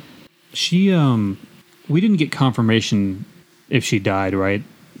 Yep. She, we didn't get confirmation if she died, right?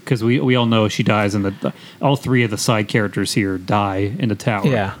 Because we all know she dies in all three of the side characters here die in the tower.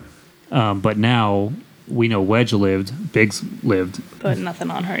 Yeah. But now we know Wedge lived, Biggs lived. But nothing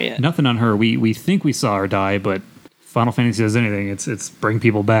on her yet. Nothing on her. We think we saw her die, but Final Fantasy does anything. It's bring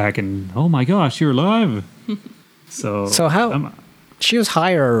people back and, oh my gosh, you're alive. So how she was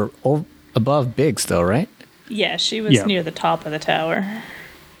higher above Biggs though, right? Yeah, she was Yeah. near the top of the tower.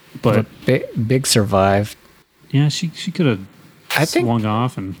 but Big survived. yeah, she could have I think- swung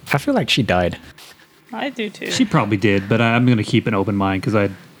off, and I feel like she died. I do too. she probably did. But I'm going to keep an open mind because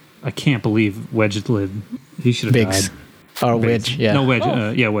I can't believe Wedge lived. He should have Biggs. died. Or Biggs. Wedge, yeah. No, Wedge.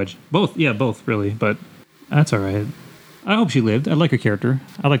 Both. Yeah, Wedge. Both. Yeah, both really. But that's all right. I hope she lived. I like her character.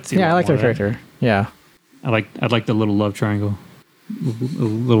 I like to see. a Yeah, I lot liked her more of that. character. Yeah. I like the little love triangle, a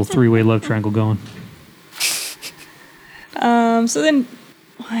little three-way love triangle going. So then,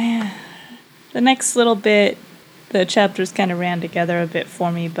 the next little bit, the chapters kind of ran together a bit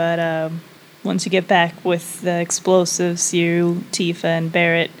for me, but once you get back with the explosives, you, Tifa, and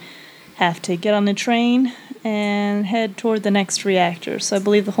Barrett have to get on the train and head toward the next reactor. So I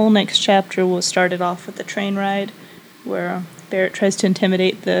believe the whole next chapter will start it off with the train ride, where Barrett tries to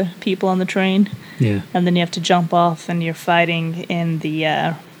intimidate the people on the train, Yeah. and then you have to jump off and you're fighting in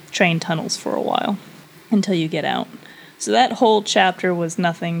the train tunnels for a while until you get out. So that whole chapter was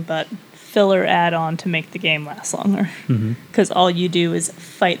nothing but filler add-on to make the game last longer. Because all you do is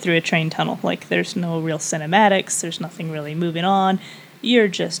fight through a train tunnel. Like, there's no real cinematics, there's nothing really moving on. You're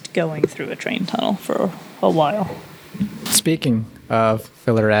just going through a train tunnel for a while. Speaking of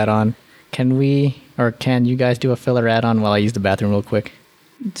filler add-on, can you guys do a filler add-on while I use the bathroom real quick?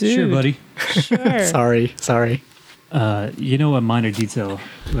 Dude, Sure, buddy. Sure. Sorry. You know, a minor detail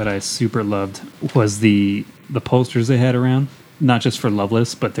that I super loved was the posters they had around, not just for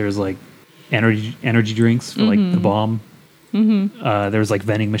Loveless, but there's like energy drinks for like the bomb. There was like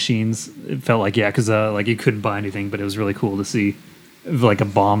vending machines. It felt like, because like you couldn't buy anything, but it was really cool to see like a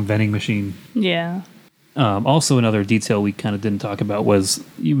bomb vending machine. Yeah. Also, another detail we kind of didn't talk about was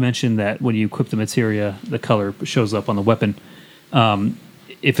you mentioned that when you equip the materia, the color shows up on the weapon.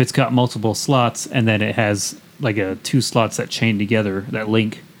 If it's got multiple slots and then it has like two slots that chain together that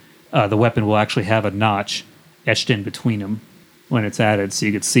link, the weapon will actually have a notch etched in between them when it's added, so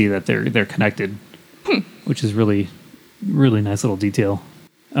you could see that they're connected, which is really nice little detail.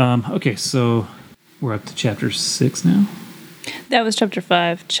 Okay, so we're up to chapter 6 now. That was chapter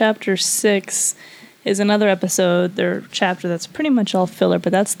 5. Chapter 6 is another episode, their chapter that's pretty much all filler,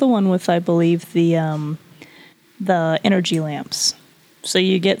 but that's the one with, I believe, the energy lamps. So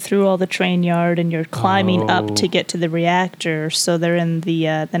you get through all the train yard and you're climbing up to get to the reactor. So they're in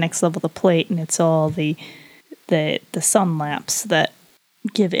the next level of the plate, and it's all the sun lamps that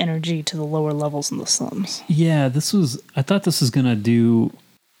give energy to the lower levels in the slums. Yeah, I thought this was gonna do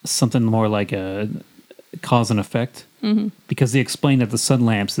something more like a cause and effect, because they explain that the sun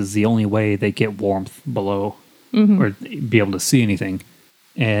lamps is the only way they get warmth below or be able to see anything,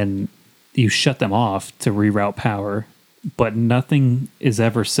 and you shut them off to reroute power, but nothing is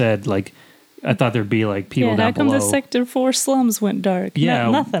ever said. Like, I thought there'd be like people Yeah, down how come below. the Sector 4 slums went dark? Yeah,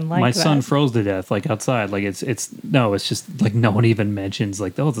 Nothing like my that. son froze to death like outside. Like it's just like no one even mentions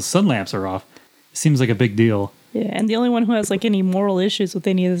like, oh, the sun lamps are off. It seems like a big deal. Yeah, and the only one who has like any moral issues with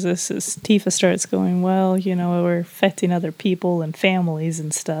any of this is Tifa starts going, well, we're affecting other people and families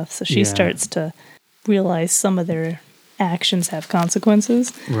and stuff. So she Yeah. starts to realize some of their actions have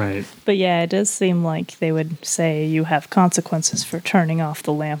consequences. Right. But yeah, it does seem like they would say you have consequences for turning off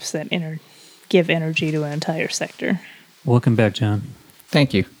the lamps that give energy to an entire sector. Welcome back, John.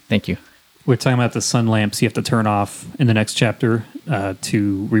 Thank you. We're talking about the sun lamps you have to turn off in the next chapter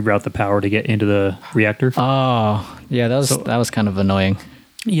to reroute the power to get into the reactor. Oh, yeah, that was kind of annoying.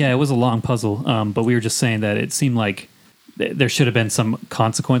 Yeah, it was a long puzzle, but we were just saying that it seemed like there should have been some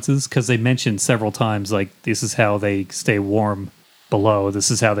consequences, because they mentioned several times, like, this is how they stay warm below,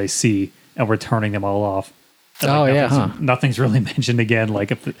 this is how they see, and we're turning them all off. And, Oh, like, yeah, nothing's really mentioned again, like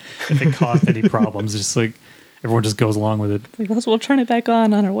if it caused any problems, just like everyone just goes along with it. Like, we'll turn it back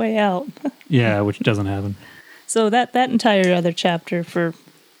on our way out. Yeah, which doesn't happen. So that entire other chapter for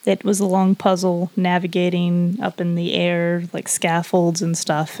it was a long puzzle navigating up in the air, like scaffolds and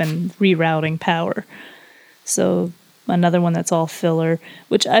stuff, and rerouting power. So another one that's all filler,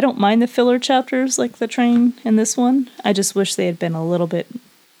 which I don't mind the filler chapters like the train in this one. I just wish they had been a little bit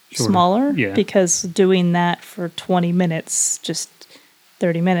smaller, because doing that for 20 minutes, just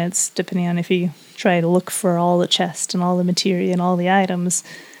 30 minutes, depending on if you try to look for all the chests and all the materia and all the items,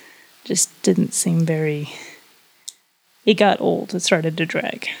 just didn't seem very... It got old. It started to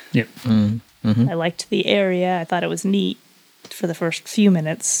drag. Yep. Mm-hmm. I liked the area. I thought it was neat for the first few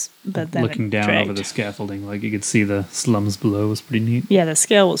minutes, but then looking down dragged over the scaffolding, like you could see the slums below, was pretty neat. Yeah, the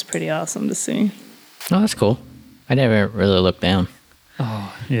scale was pretty awesome to see. Oh, that's cool. I never really looked down.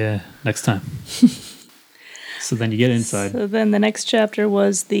 Oh, yeah. Next time. So then you get inside. So then the next chapter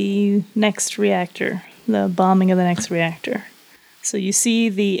was the next reactor, the bombing of the next reactor. So you see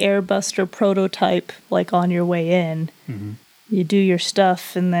the airbuster prototype like on your way in. Mm-hmm. You do your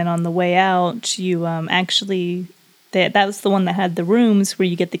stuff, and then on the way out, you actually... That was the one that had the rooms where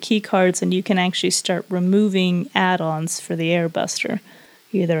you get the key cards, and you can actually start removing add-ons for the airbuster.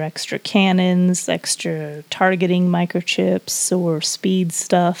 Either extra cannons, extra targeting microchips, or speed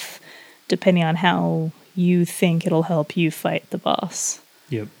stuff, depending on how you think it'll help you fight the boss.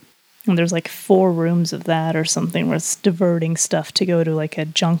 Yep. And there's like 4 rooms of that or something where it's diverting stuff to go to like a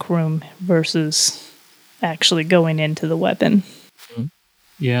junk room versus actually going into the weapon.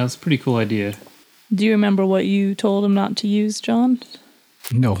 Yeah, it's a pretty cool idea. Do you remember what you told him not to use, John?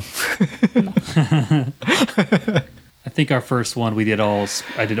 No. I think our first one I did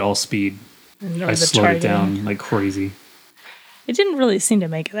all speed. I slowed it down like crazy. It didn't really seem to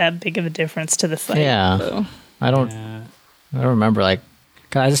make that big of a difference to the fight. Yeah. Though. I don't remember, like,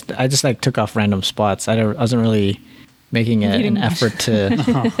 'cause I just like took off random spots. I wasn't really making an effort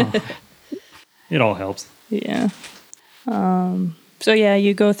to. It all helps. Yeah. So yeah,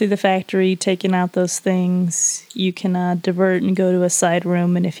 you go through the factory, taking out those things. You can divert and go to a side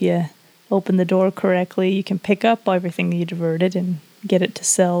room, and if you open the door correctly, you can pick up everything that you diverted and get it to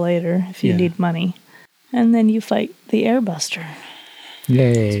sell later if you need money. And then you fight the airbuster.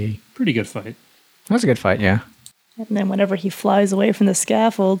 Yay! Pretty good fight. That was a good fight, yeah. And then whenever he flies away from the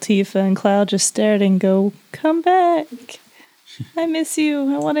scaffold, Tifa and Cloud just stare at him and go, "Come back! I miss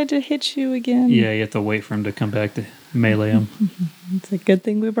you. I wanted to hit you again." Yeah, you have to wait for him to come back to melee him. It's a good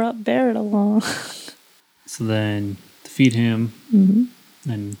thing we brought Barrett along. So then defeat him,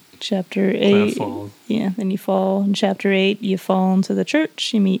 and Chapter 8. falls. Yeah, then you fall. In Chapter 8, you fall into the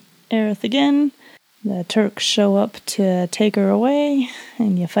church. You meet Aerith again. The Turks show up to take her away,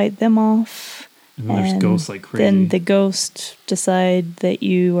 and you fight them off. And then there's ghosts like crazy. Then the ghosts decide that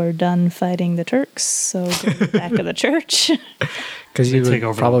you are done fighting the Turks, so go back to the church. Because you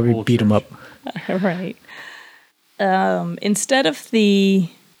would probably beat them up. Right. Instead of the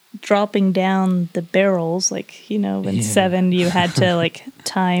dropping down the barrels, like, in 7, you had to like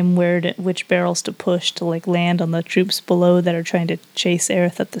time which barrels to push to like land on the troops below that are trying to chase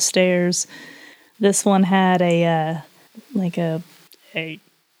Aerith up the stairs. This one had a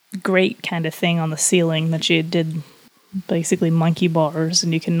grate kind of thing on the ceiling that you did basically monkey bars,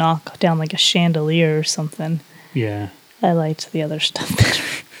 and you can knock down like a chandelier or something. Yeah. I liked the other stuff better.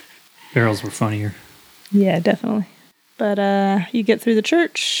 Barrels were funnier. Yeah, definitely. But you get through the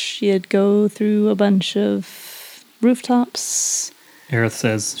church, you'd go through a bunch of rooftops. Aerith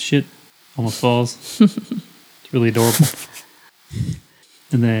says, "Shit," almost falls. It's really adorable.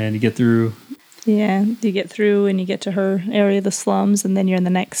 And then you get through. Yeah, you get through and you get to her area of the slums, and then you're in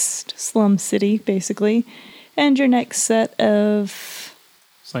the next slum city, basically. And your next set of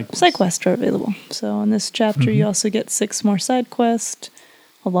side quests are available. So in this chapter, you also get 6 more side quests.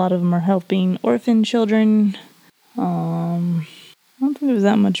 A lot of them are helping orphan children. I don't think there was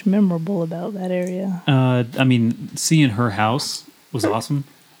that much memorable about that area. I mean, seeing her house was awesome.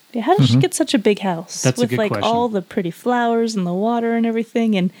 Yeah, how did she get such a big house? That's with a good like question. all the pretty flowers and the water and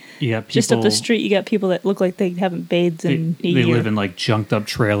everything, and just up the street you got people that look like they haven't bathed in a year. They live in like junked up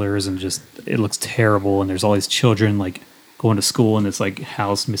trailers, and just it looks terrible. And there's all these children like going to school in this like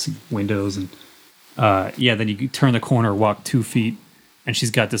house missing windows, and then you turn the corner, walk 2 feet, and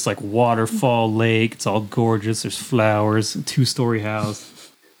she's got this like waterfall lake. It's all gorgeous. There's flowers, a 2-story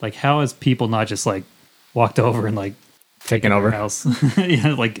house. Like, how has people not just like walked over and like taken over house?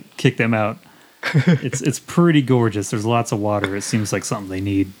 Yeah, like kick them out. It's pretty gorgeous. There's lots of water. It seems like something they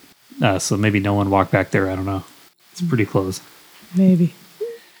need. So maybe no one walked back there. I don't know. It's pretty close. Maybe.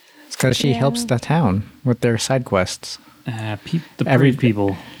 It's because she helps the town with their side quests. The brave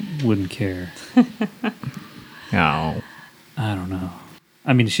people wouldn't care. No. I don't know.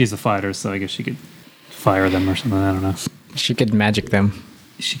 I mean, she's a fighter, so I guess she could fire them or something. I don't know. She could magic them.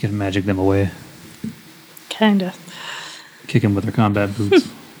 She can magic them away. Kinda. Kick them with her combat boots.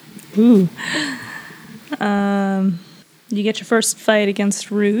 Ooh. You get your first fight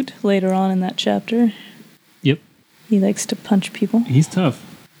against Rude later on in that chapter. Yep. He likes to punch people. He's tough.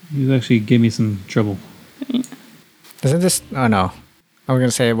 He actually gave me some trouble. Doesn't this... Oh, no. I was going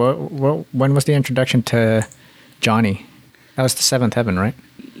to say, when was the introduction to Johnny? That was the Seventh Heaven, right?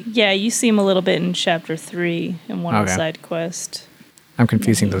 Yeah, you see him a little bit in chapter 3 in one of the side quests. I'm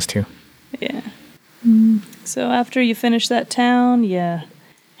confusing those two. Yeah. So after you finish that town, you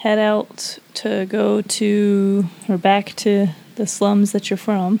head out to go to, or back to the slums that you're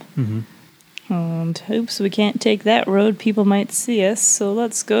from. Mm-hmm. And oops, we can't take that road. People might see us. So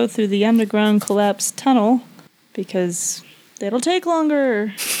let's go through the underground collapsed tunnel because it'll take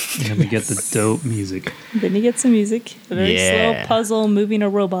longer. And we get the dope music. Then you get some music. A very slow puzzle moving a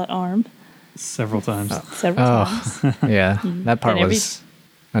robot arm. Several times. Several times. Yeah, that part was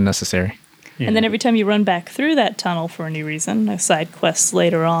unnecessary. Yeah. And then every time you run back through that tunnel for any reason, a side quest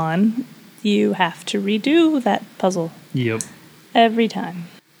later on, you have to redo that puzzle. Yep. Every time.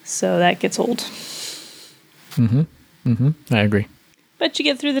 So that gets old. I agree. But you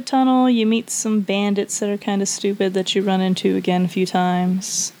get through the tunnel, you meet some bandits that are kind of stupid that you run into again a few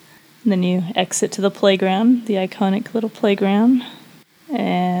times. And then you exit to the playground, the iconic little playground.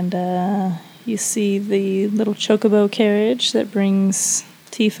 And you see the little chocobo carriage that brings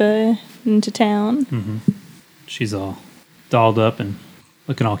Tifa into town. Mm-hmm. She's all dolled up and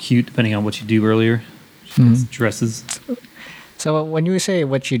looking all cute, depending on what you do earlier. She has dresses. So when you say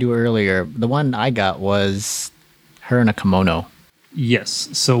what you do earlier, the one I got was her in a kimono. Yes.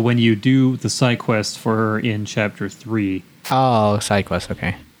 So when you do the side quest for her in chapter 3... Oh, side quest,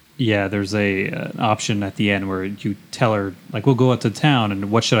 okay. Yeah, there's an option at the end where you tell her, like, we'll go out to town and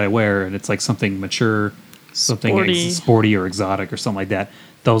what should I wear? And it's like something mature, something sporty or exotic or something like that.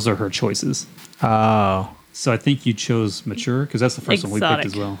 Those are her choices. Oh. So I think you chose mature because that's the first one we picked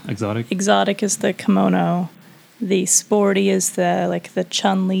as well. Exotic? Exotic is the kimono. The sporty is the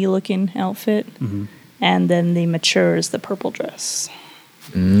Chun-Li looking outfit. Mm-hmm. And then the mature is the purple dress.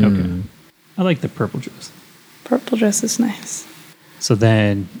 Okay. I like the purple dress. Purple dress is nice. So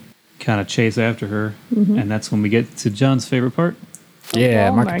then kind of chase after her. Mm-hmm. And that's when we get to John's favorite part. Yeah,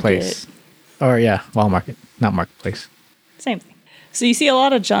 Marketplace. Or yeah, Wall Market, not Marketplace. Same thing. So you see a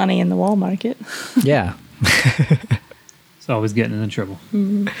lot of Johnny in the Wall Market. Yeah. It's always getting in trouble.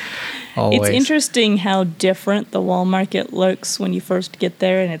 Mm-hmm. Always. It's interesting how different the Wall Market looks when you first get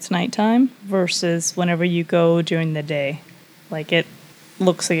there and it's nighttime versus whenever you go during the day. Like, it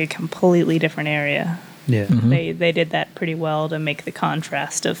looks like a completely different area. Yeah. Mm-hmm. They did that pretty well to make the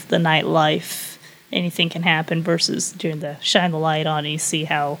contrast of the nightlife. Anything can happen versus during the shine the light on and you see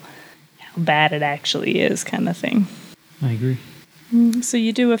how bad it actually is kind of thing. I agree. So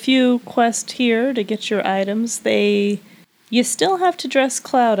you do a few quests here to get your items. You still have to dress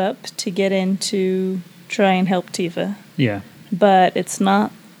Cloud up to get in to try and help Tifa. Yeah. But it's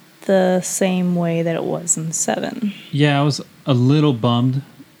not the same way that it was in 7. Yeah, I was a little bummed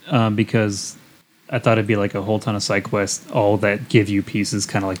because I thought it'd be like a whole ton of side quests, all that give you pieces,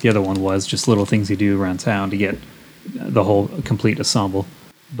 kind of like the other one was, just little things you do around town to get the whole complete ensemble.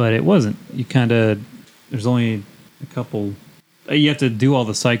 But it wasn't. There's only a couple. You have to do all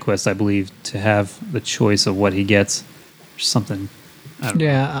the side quests, I believe, to have the choice of what he gets. Something. I don't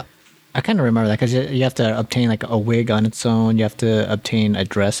know. I kind of remember that because you have to obtain like a wig on its own. You have to obtain a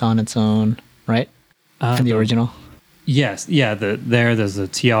dress on its own, right? In the original. Yes, yeah. There's a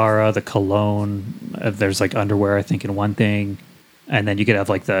tiara, the cologne. There's like underwear, I think, in one thing, and then you could have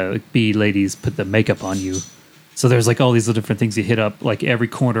like the bee ladies put the makeup on you. So there's like all these little different things you hit up. Like every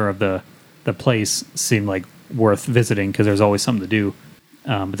corner of the place seemed like worth visiting because there's always something to do.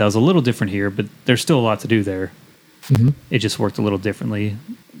 But that was a little different here. But there's still a lot to do there. Mm-hmm. It just worked a little differently.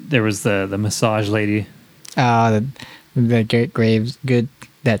 There was the massage lady. That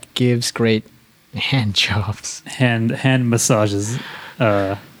gives great hand jobs. Hand massages.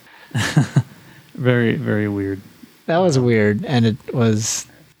 Very, very weird. That was weird, and it was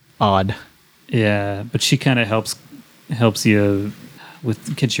odd. Yeah, but she kind of helps you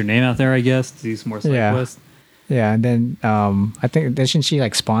with get your name out there, I guess, to do some more side quests. Yeah, and then I think doesn't she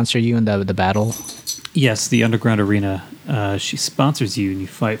like sponsor you in the battle? Yes, the underground arena. She sponsors you, and you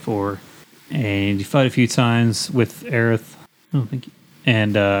fight for her. And you fight a few times with Aerith. Oh, thank you.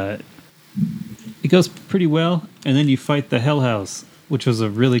 And it goes pretty well. And then you fight the Hell House, which was a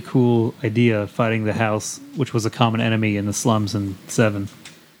really cool idea, fighting the house, which was a common enemy in the slums in 7.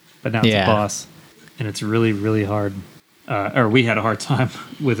 But now it's a boss. And it's really, really hard. Or we had a hard time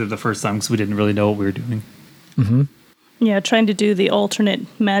with it the first time because we didn't really know what we were doing. Mm-hmm. Yeah, trying to do the alternate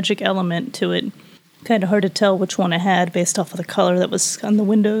magic element to it. Kind of hard to tell which one I had based off of the color that was on the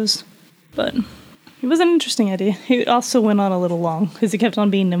windows. But it was an interesting idea. It also went on a little long because it kept on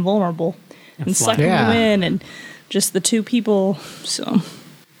being invulnerable and sucking you in, and just the two people. So.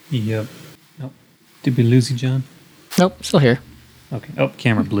 Yep. Oh, did we lose you, John? Nope, still here. Okay. Oh,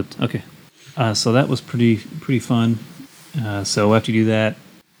 camera blipped. Okay. So that was pretty fun. So after you do that,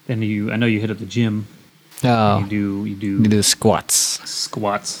 then I know you hit up the gym. Oh, You do the squats.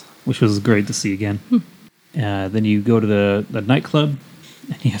 Squats, which was great to see again. Then you go to the nightclub,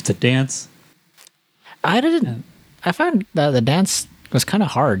 and you have to dance. I found that the dance was kind of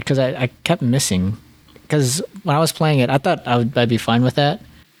hard because I kept missing. Because when I was playing it, I thought I'd be fine with that.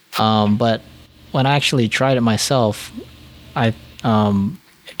 But when I actually tried it myself, I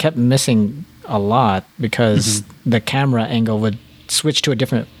kept missing a lot because the camera angle would switch to a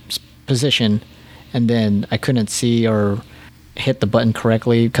different position, and then I couldn't see or hit the button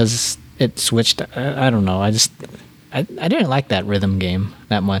correctly because it switched. I don't know. I didn't like that rhythm game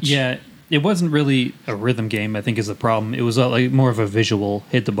that much. Yeah, it wasn't really a rhythm game, I think, is the problem. It was like more of a visual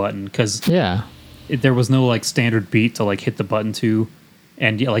hit the button because there was no like standard beat to like hit the button to.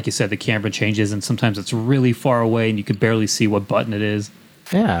 And yeah, like you said, the camera changes, and sometimes it's really far away, and you can barely see what button it is.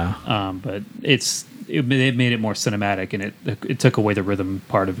 Yeah. But it made it more cinematic, and it took away the rhythm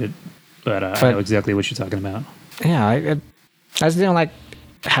part of it. But I know exactly what you're talking about. Yeah, I just didn't like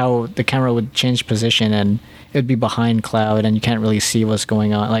how the camera would change position, and it would be behind Cloud, and you can't really see what's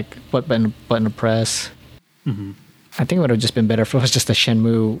going on, like what button to press. Mm-hmm. I think it would have just been better if it was just a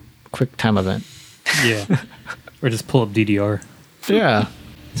Shenmue quick time event. Yeah, or just pull up DDR. Yeah.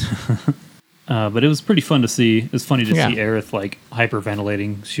 But it was pretty fun to see. It was funny to see Aerith like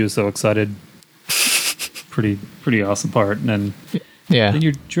hyperventilating. She was so excited. Pretty awesome part. And then then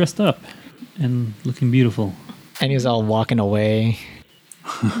you're dressed up and looking beautiful. And he was all walking away.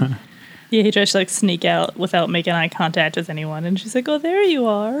 Yeah, he tries to like sneak out without making eye contact with anyone, and she's like, "Oh, there you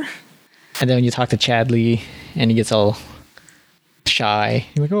are." And then when you talk to Chadley, and he gets all shy,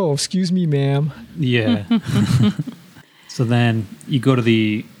 you're like, "Oh, excuse me, ma'am." Yeah. So then you go to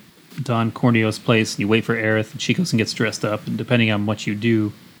the Don Corneo's place, and you wait for Aerith, and she goes and gets dressed up. And depending on what you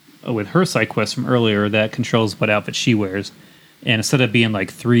do with her side quest from earlier, that controls what outfit she wears. And instead of being like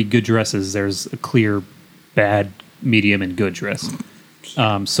 3 good dresses, there's a clear bad, medium, and good dress.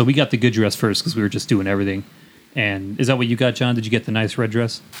 So we got the good dress first because we were just doing everything. And is that what you got, John? Did you get the nice red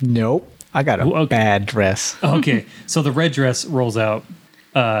dress? Nope. I got a bad dress. Okay. So the red dress rolls out.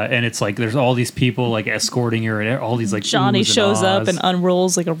 And it's like there's all these people like escorting her, and all these like Johnny shows up and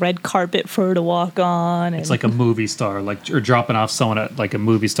unrolls like a red carpet for her to walk on. It's like a movie star, like or dropping off someone at like a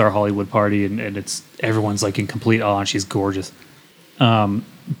movie star Hollywood party, and it's everyone's like in complete awe, and she's gorgeous.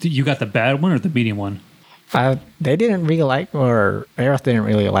 You got the bad one or the medium one? They didn't really like, or Aerith didn't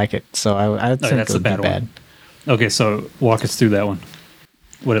really like it, so I think that's the bad one. Okay, so walk us through that one.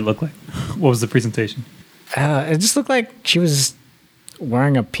 What did it look like? What was the presentation? It just looked like she was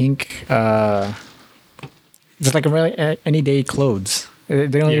wearing a pink, just like a really any day clothes. They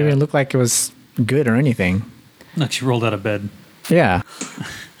don't even look like it was good or anything. Like she rolled out of bed. Yeah,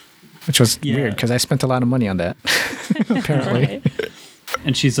 which was weird because I spent a lot of money on that. Apparently, Right.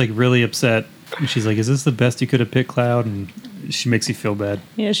 And she's like really upset. And she's like, "Is this the best you could have picked, Cloud?" And she makes you feel bad.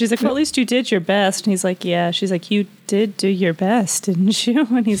 Yeah, she's like, "Well, at least you did your best." And he's like, "Yeah." She's like, "You did do your best, didn't you?"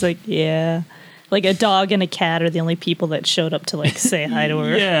 And he's like, "Yeah." Like a dog and a cat are the only people that showed up to like say hi to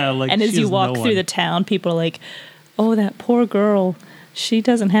her. Yeah, like and as you walk through the town, people are like, "Oh, that poor girl. She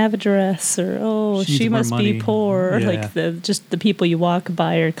doesn't have a dress," or "Oh, she must be poor." Yeah. Like the people you walk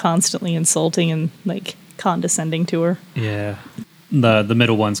by are constantly insulting and like condescending to her. Yeah. The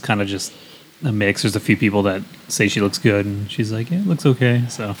middle one's kind of just a mix. There's a few people that say she looks good, and she's like, "Yeah, it looks okay."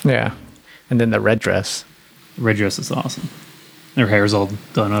 So yeah. And then the red dress. Red dress is awesome. Her hair's all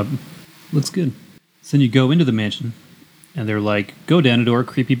done up. Looks good. So then you go into the mansion, and they're like, "Go down into our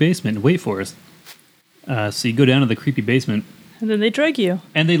creepy basement and wait for us." So you go down to the creepy basement. And then they drug you.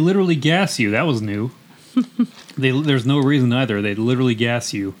 And they literally gas you. That was new. There's no reason either. They literally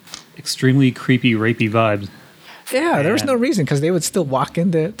gas you. Extremely creepy, rapey vibes. Yeah, there was no reason because they would still walk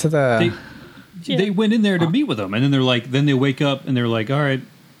into the. They went in there to meet with them, and then they're like, then they wake up and they're like, "All right,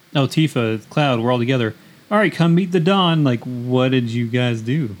 oh Tifa, Cloud, we're all together. All right, come meet the Dawn." Like, what did you guys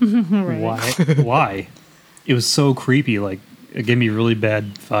do? Right. Why? It was so creepy. Like, it gave me really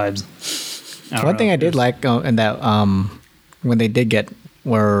bad vibes. One thing I did like in that when they did get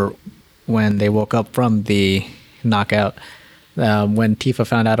when they woke up from the knockout, when Tifa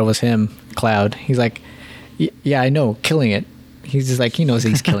found out it was him, Cloud, he's like, "Yeah, I know, killing it." He's just like, he knows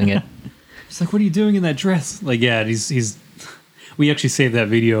he's killing it. He's like, what are you doing in that dress? Like, yeah, he's. We actually saved that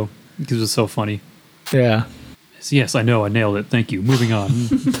video because it was so funny. Yeah. Yes, I know, I nailed it. Thank you. Moving on.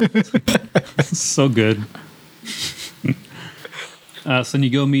 So good. So then you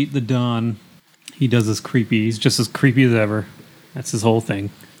go meet the Don. He does this creepy. He's just as creepy as ever. That's his whole thing.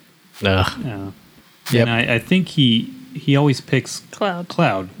 Ugh. Yep. And I think he always picks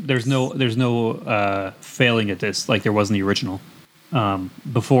Cloud. There's no failing at this like there was in the original.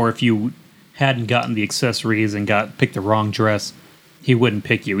 Before, if you hadn't gotten the accessories and picked the wrong dress, he wouldn't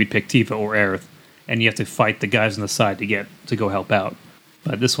pick you. He'd pick Tifa or Aerith, and you have to fight the guys on the side to go help out.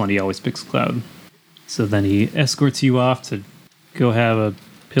 But this one, he always picks Cloud. So then he escorts you off to go have a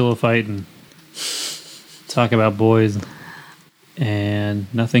pillow fight and talk about boys,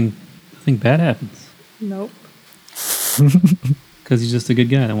 and nothing bad happens. Nope. Because he's just a good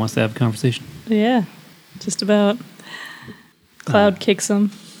guy that wants to have a conversation. Yeah, just about. Cloud kicks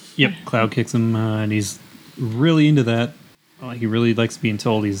him. Yep, Cloud kicks him, and he's really into that. He really likes being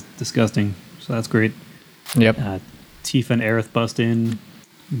told he's disgusting, so that's great. Yep. Tifa and Aerith bust in.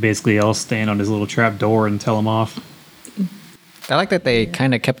 Basically, all stand on his little trap door and tell him off. I like that they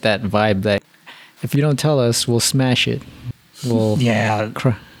kind of kept that vibe that if you don't tell us, we'll smash it. We'll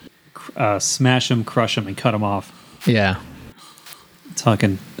smash him, crush him, and cut him off. Yeah.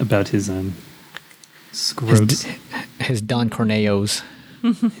 Talking about his scrotes. His Don Corneos.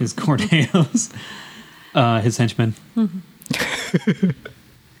 His Corneos. His henchmen.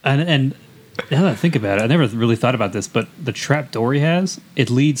 And now that I think about it, I never really thought about this, but the trap door he has, it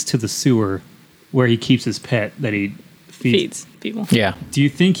leads to the sewer where he keeps his pet that he feeds people. Yeah. Do you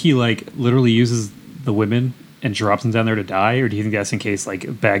think he literally uses the women and drops them down there to die, or do you think that's in case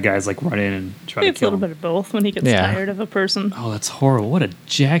bad guys run in and try to kill him? It's a little bit of both when he gets tired of a person. Oh, that's horrible! What a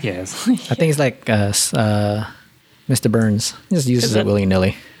jackass! I think he's like Mr. Burns. He just uses it willy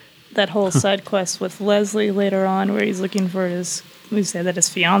nilly. That whole side quest with Leslie later on, where he's looking for we say that his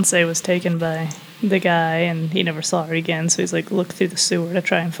fiance was taken by the guy, and he never saw her again. So he's look through the sewer to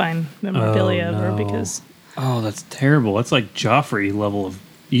try and find memorabilia of her because. Oh, that's terrible. That's like Joffrey level of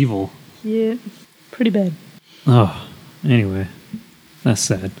evil. Yeah, pretty bad. Oh, anyway, that's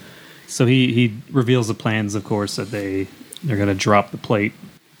sad. So he reveals the plans, of course, that they're going to drop the plate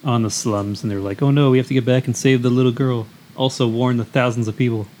on the slums, and they're like, oh no, we have to get back and save the little girl. Also warn the thousands of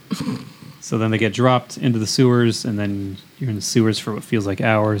people. So then they get dropped into the sewers, and then you're in the sewers for what feels like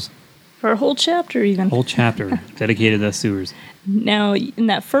hours. For a whole chapter, even. Whole chapter dedicated to sewers. Now, in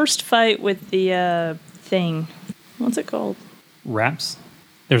that first fight with the thing, what's it called? Raps?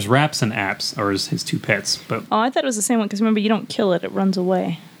 There's Raps and Apps, or his two pets. But I thought it was the same one, because remember, you don't kill it, it runs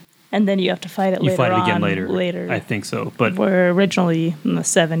away. And then you have to fight it later. You fight it again later. I think so. But where originally in the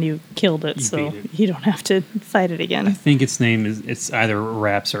 7 you killed it, so you don't have to fight it again. I think its name it's either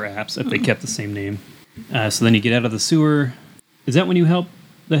Raps or Apps if they kept the same name. So then you get out of the sewer. Is that when you help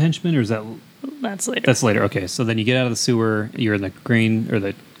the henchman, or is that? That's later. That's later. Okay, so then you get out of the sewer. You're in the grain or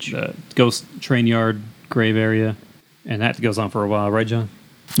the ghost train yard grave area, and that goes on for a while, right, John?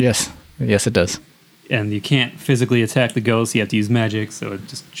 Yes, it does. And you can't physically attack the ghost. You have to use magic, so it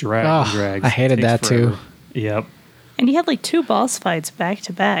just drags. I hated that forever. too. Yep. And you had 2 boss fights back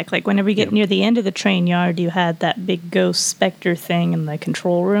to back. Whenever you get near the end of the train yard, you had that big ghost specter thing in the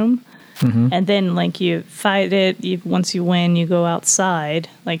control room. Mm-hmm. And then you fight it. Once you win, you go outside.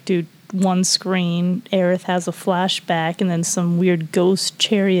 Do one screen. Aerith has a flashback, and then some weird ghost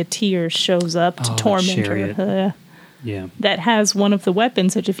charioteer shows up to torment her. Yeah. That has one of the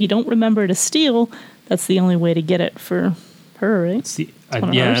weapons, which if you don't remember to steal, that's the only way to get it for her, right?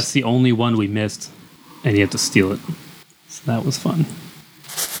 That's the only one we missed, and you have to steal it. So that was fun.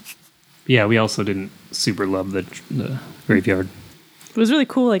 Yeah, we also didn't super love the graveyard. It was really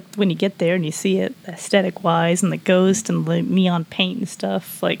cool, when you get there and you see it aesthetic-wise, and the ghost and the neon paint and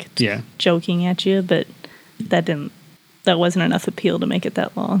stuff, joking at you, but that wasn't enough appeal to make it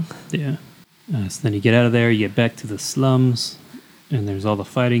that long. Yeah. So then you get out of there, you get back to the slums, and there's all the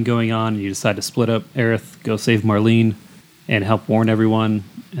fighting going on, and you decide to split up. Aerith, go save Marlene, and help warn everyone,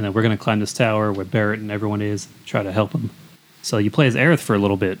 and then we're going to climb this tower where Barrett and everyone is, try to help them. So you play as Aerith for a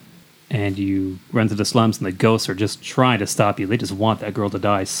little bit, and you run to the slums, and the ghosts are just trying to stop you. They just want that girl to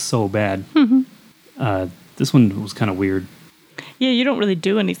die so bad. Mm-hmm. This one was kind of weird. Yeah, you don't really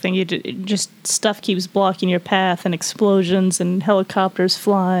do anything. Just stuff keeps blocking your path, and explosions and helicopters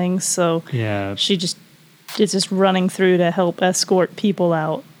flying. So yeah, is just running through to help escort people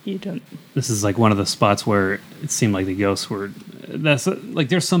out. You don't. This is one of the spots where it seemed like the ghosts were.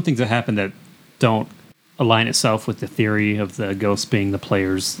 There's some things that happen that don't align itself with the theory of the ghosts being the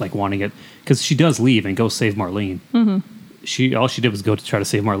players wanting it, because she does leave and go save Marlene. Mm-hmm. all she did was go to try to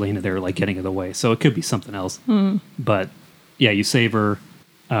save Marlene, and they were like getting in the way. So it could be something else. But yeah, you save her.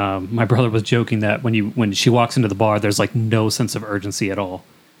 My brother was joking that when she walks into the bar, there's like no sense of urgency at all.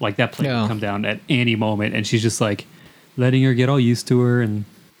 Like that plane will come down at any moment, and she's just like letting her get all used to her. And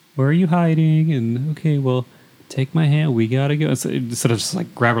where are you hiding? And okay, well, take my hand. We gotta go. Instead of just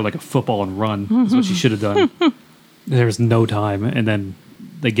like grab her like a football and run, is what she should have done. There's no time, and then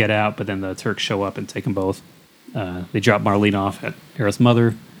they get out, but then the Turks show up and take them both. They drop Marlene off at Aerith's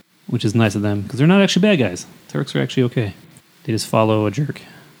mother, which is nice of them because they're not actually bad guys. Turks are actually okay. They just follow a jerk.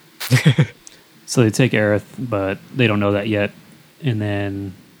 So they take Aerith, but they don't know that yet. And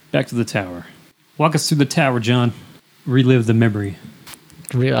then back to the tower. Walk us through the tower, John. Relive the memory.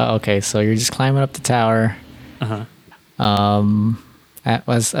 Okay, so you're just climbing up the tower. As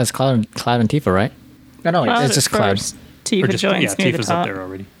Cloud and Tifa, right? No, it's just Cloud. Tifa joins near the Tifa's top. up there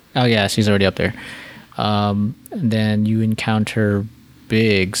already. Oh yeah, she's already up there. And then you encounter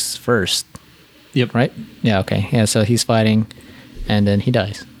Biggs first. Yep. Right? Yeah, okay. Yeah, so he's fighting, and then he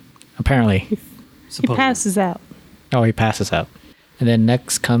dies. Apparently. He passes out. Oh, he passes out. And then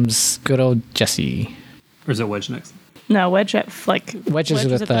next comes good old Jessie. Or is it Wedge next? No, Wedge is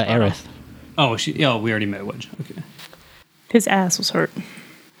with Aerith. Oh, we already met Wedge. Okay. His ass was hurt.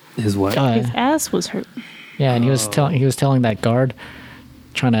 His what? His ass was hurt. Yeah, and he was telling that guard,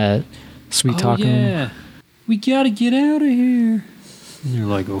 trying to sweet talk him. We gotta get out of here. And you're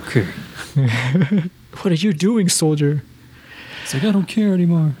like, okay. What are you doing, soldier? It's like, I don't care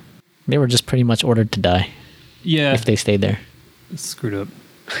anymore. They were just pretty much ordered to die. Yeah. If they stayed there. It's screwed up.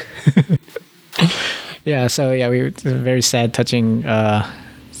 Yeah, so yeah, we were very sad, touching,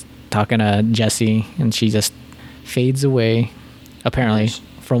 talking to Jessie, and she just fades away. Apparently,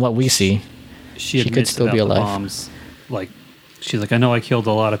 from what we see, she could still be alive. Bombs. Like, she's like, I know I killed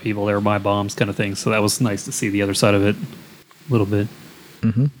a lot of people. They were my bombs, kind of thing. So that was nice to see the other side of it a little bit.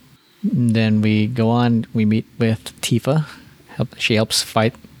 Mm-hmm. Then we go on. We meet with Tifa. She helps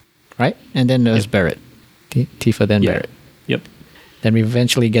fight, right? And then there's Barrett. Tifa, then Barrett. Yep. Then we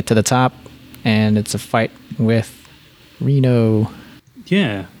eventually get to the top, and it's a fight with Reno.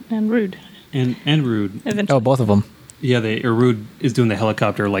 Yeah. And Rude. And Rude. Eventually. Oh, both of them. Yeah, Rude is doing the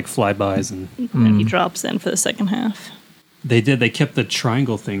helicopter like flybys, and he drops in for the second half. They kept the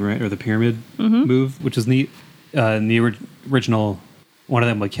triangle thing, right, or the pyramid move, which is neat. In the original, one of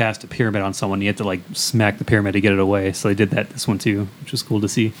them would cast a pyramid on someone. You had to like smack the pyramid to get it away. So they did that this one too, which was cool to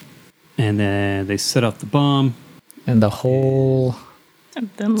see. And then they set off the bomb, and the whole. And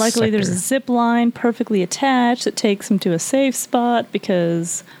then luckily there's a zip line perfectly attached that takes them to a safe spot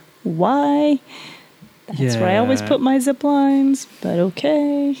because why? That's where I always put my zip lines, but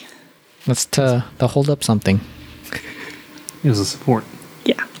okay. That's to hold up something. It was a support.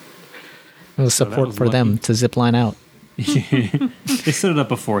 Yeah. It was support for them to zip line out. Yeah. They set it up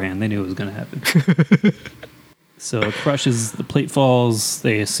beforehand. They knew it was going to happen. So it crushes, the plate falls,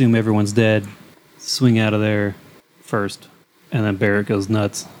 they assume everyone's dead, swing out of there first, and then Barrett goes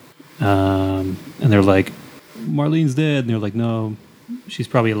nuts. And they're like, Marlene's dead. And they're like, no, she's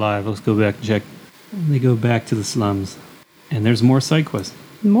probably alive. Let's go back and check. And they go back to the slums. And there's more side quests.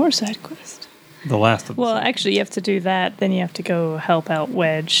 More side quest. The last of them. Well, actually, you have to do that. Then you have to go help out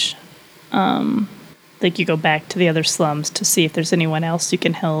Wedge. Like you go back to the other slums to see if there's anyone else you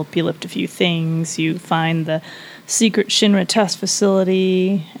can help. You lift a few things. You find the secret Shinra test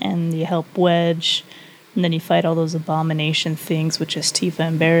facility, and you help Wedge. And then you fight all those abomination things with just Tifa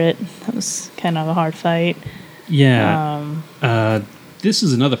and Barrett. That was kind of a hard fight. Yeah. This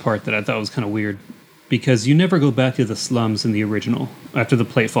is another part that I thought was kind of weird. Because you never go back to the slums in the original. After the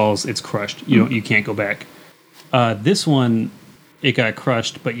plate falls, it's crushed. You can't go back. This one, it got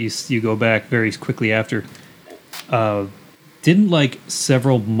crushed, but you go back very quickly after. Didn't like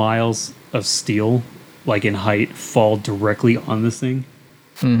several miles of steel, like in height, fall directly on this thing?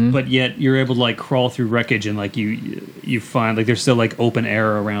 Mm-hmm. But yet you're able to like crawl through wreckage and like you find like there's still like open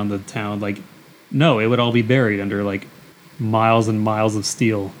air around the town. Like no, it would all be buried under like miles and miles of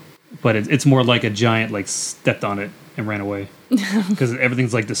steel. But it's more like a giant like stepped on it and ran away because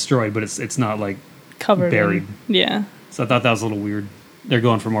everything's like destroyed, but it's not like covered, buried. Yeah. So I thought that was a little weird. They're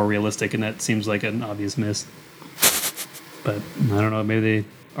going for more realistic, and that seems like an obvious miss. But I don't know. Maybe they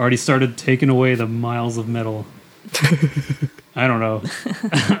already started taking away the miles of metal. I don't know.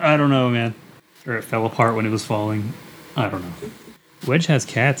 I don't know, man. Or it fell apart when it was falling. I don't know. Wedge has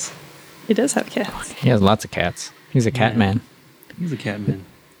cats. He does have cats. He has lots of cats. He's a cat man. He's a cat man.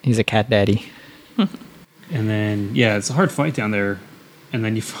 He's a cat daddy. And then, yeah, it's a hard fight down there. And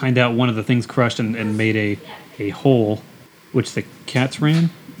then you find out one of the things crushed and made a hole, which the cats ran,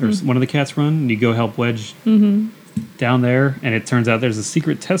 or one of the cats run, and you go help Wedge down there, and it turns out there's a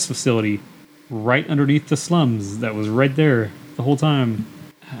secret test facility right underneath the slums that was right there the whole time.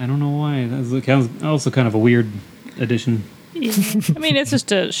 I don't know why. That's also kind of a weird addition. Yeah. I mean, it's just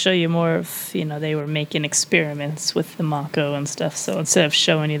to show you more of, they were making experiments with the Mako and stuff. So instead of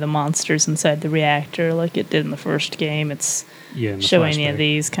showing you the monsters inside the reactor like it did in the first game, it's showing you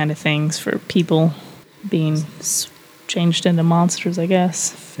these kind of things for people being changed into monsters, I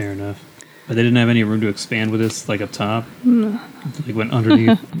guess. Fair enough. But they didn't have any room to expand with this, like up top? No. Like went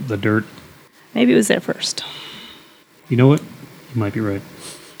underneath the dirt? Maybe it was there first. You know what? You might be right.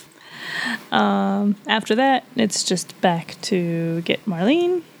 After that, it's just back to get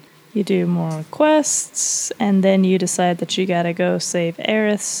Marlene. You do more quests, and then you decide that you gotta go save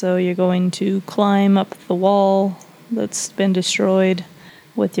Aerith, so you're going to climb up the wall that's been destroyed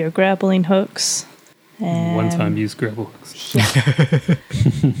with your grappling hooks. And one-time use grapple hooks. Yeah.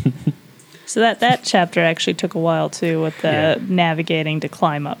 So that chapter actually took a while, too, with the navigating to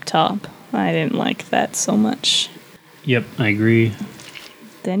climb up top. I didn't like that so much. Yep, I agree.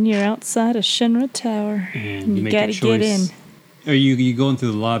 Then you're outside of Shinra Tower. And you gotta get in. Are you going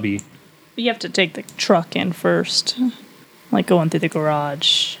through the lobby? You have to take the truck in first. Like going through the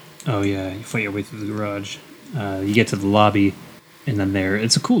garage. Oh, yeah. You fight your way through the garage. You get to the lobby, and then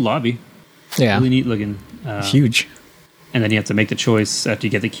it's a cool lobby. Yeah. Really neat looking. Huge. And then you have to make the choice after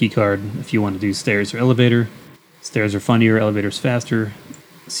you get the key card if you want to do stairs or elevator. Stairs are funnier, elevators faster.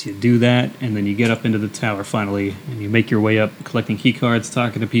 So you do that, and then you get up into the tower finally, and you make your way up, collecting key cards,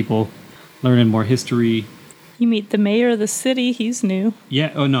 talking to people, learning more history. You meet the mayor of the city. He's new.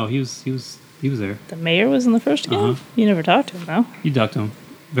 Yeah. Oh no, he was there. The mayor was in the first game. Uh-huh. You never talked to him, though. You talked to him.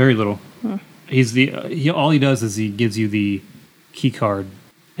 Very little. Huh. He's all he does is he gives you the key card,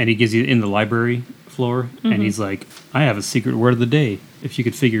 and he gives you in the library floor, and he's like, I have a secret word of the day. If you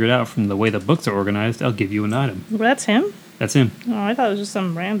could figure it out from the way the books are organized, I'll give you an item. Well, that's him? That's him. Oh, I thought it was just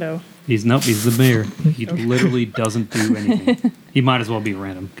some rando. He's the mayor. He literally doesn't do anything. He might as well be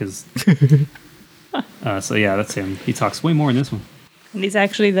random, because... so yeah, that's him. He talks way more in this one. And he's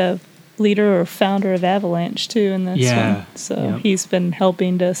actually the leader or founder of Avalanche, too, in this one. So he's been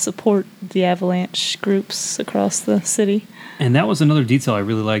helping to support the Avalanche groups across the city. And that was another detail I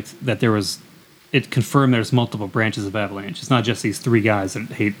really liked, that it confirmed there's multiple branches of Avalanche. It's not just these three guys that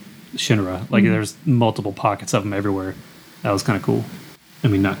hate Shinra. Like, there's multiple pockets of them everywhere. That was kind of cool. I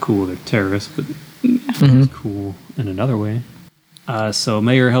mean, not cool, they're terrorists, but it's cool in another way. So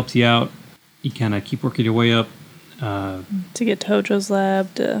Mayor helps you out. You kind of keep working your way up. To get to Hojo's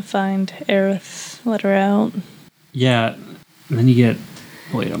lab to find Aerith, let her out. Yeah, and then you get...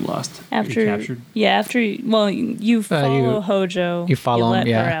 Wait, I'm lost. After you captured? Yeah, you follow Hojo. You follow let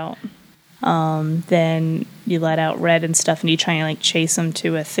him, her out. Then you let out Red and stuff, and you try and chase him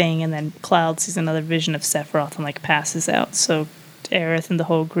to a thing, and then Cloud sees another vision of Sephiroth and passes out. So Aerith and the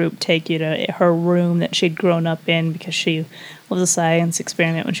whole group take you to her room that she'd grown up in because she was a science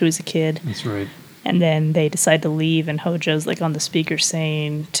experiment when she was a kid. That's right. And then they decide to leave, and Hojo's on the speaker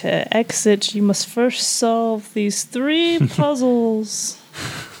saying, to exit, you must first solve these 3 puzzles.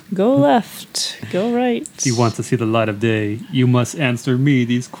 Go left, go right. If you want to see the light of day, you must answer me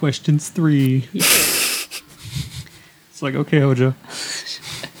these questions 3. Yeah. It's like, okay, Hojo.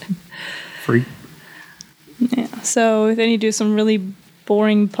 Free. Yeah, so then you do some really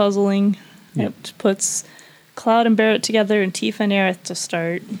boring puzzling. Yep. It puts Cloud and Barrett together and Tifa and Aerith to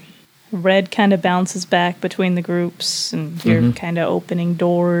start. Red kind of bounces back between the groups, and you're kind of opening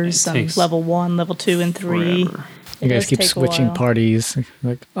doors on level 1, level 2, and 3. Forever. You guys keep switching parties.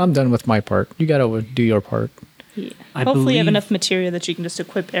 Like, I'm done with my part. You gotta do your part. Yeah. Hopefully you have enough material that you can just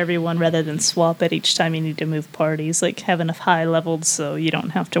equip everyone rather than swap it each time you need to move parties. Have enough high levels so you don't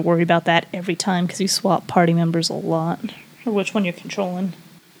have to worry about that every time because you swap party members a lot. Or which one you're controlling.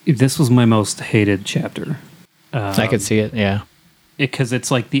 This was my most hated chapter. I could see it, yeah. Because it's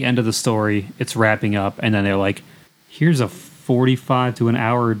the end of the story, it's wrapping up, and then they're like, here's a 45 to an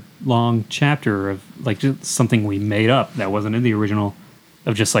hour long chapter of just something we made up that wasn't in the original,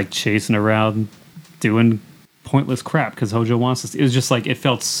 of just chasing around doing pointless crap because Hojo wants us. It was just it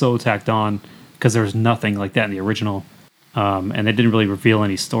felt so tacked on because there was nothing like that in the original, and they didn't really reveal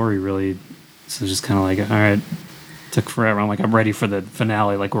any story really. So it's just kind of all right, took forever. I'm ready for the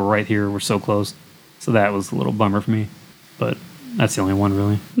finale. We're right here, we're so close. So that was a little bummer for me, but that's the only one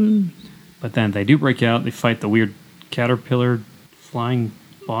really. But then they do break out. They fight the weird caterpillar flying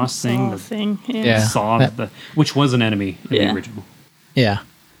boss Saw thing. Yeah. Saw which was an enemy in the original. Yeah.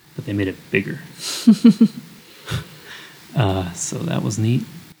 But they made it bigger. So that was neat.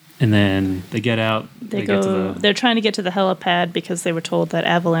 And then they get out. They get to go. They're trying to get to the helipad because they were told that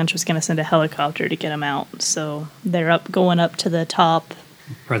Avalanche was going to send a helicopter to get them out. So they're going up to the top.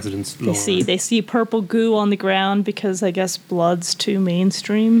 President's floor. They see purple goo on the ground because I guess blood's too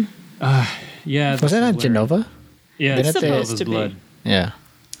mainstream. Yeah. Was that not Genova? Yeah, It's it's supposed to be. blood. Yeah.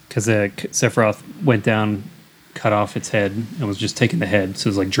 Because Sephiroth went down, cut off its head, and was just taking the head, so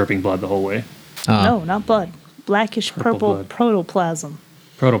it was like dripping blood the whole way. No, not blood. Blackish Purple purple blood. protoplasm.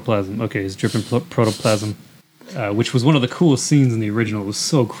 Protoplasm. Okay, it's dripping protoplasm, which was one of the coolest scenes in the original. It was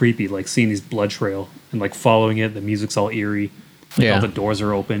so creepy, like seeing these blood trail and like following it. The music's all eerie. Like, Yeah. all the doors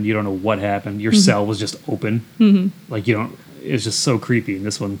are open. You don't know what happened. Your cell was just open. Mm-hmm. Like you don't. It was just so creepy. And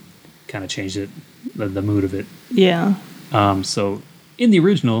this one kind of changed it, the mood of it. Yeah. So in the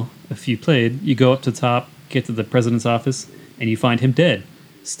original, if you played, you go up to the top, get to the president's office, and you find him dead,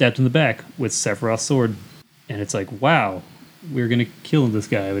 stabbed in the back with Sephiroth's sword. And it's like, wow, we're going to kill this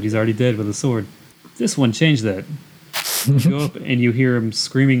guy, but he's already dead with a sword. This one changed that. You go up and you hear him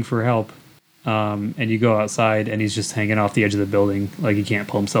screaming for help, and you go outside and he's just hanging off the edge of the building, like he can't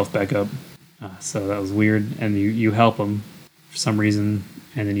pull himself back up. So that was weird. And you help him for some reason,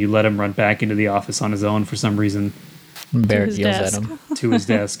 and then you let him run back into the office on his own for some reason. Barrett his yells desk. at him. To his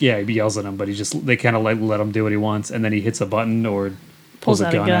desk. Yeah, he yells at him, but they kind of let him do what he wants, and then he hits a button or pulls a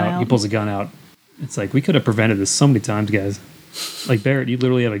gun out. He pulls a gun out. It's like, we could have prevented this so many times, guys. Like, Barrett, you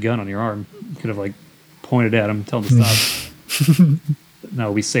literally have a gun on your arm. You could have, like, pointed at him, tell him to stop.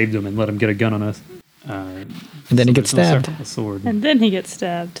 No, we saved him and let him get a gun on us. And then he gets stabbed. A sword. And then he gets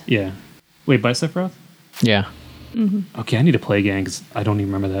stabbed. Yeah. Wait, by Sephiroth? Yeah. Okay, I need to play again because I don't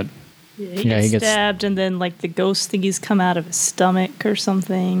even remember that. Yeah, he gets stabbed, and then like the ghost thingies come out of his stomach or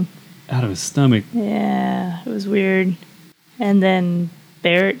something. Out of his stomach. Yeah, it was weird. And then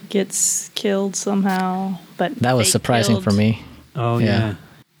Barrett gets killed somehow, but That was surprising for me. Oh, yeah.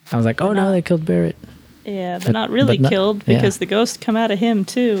 I was like, oh no, they killed Barrett. Yeah, but not really but not- killed because the ghosts come out of him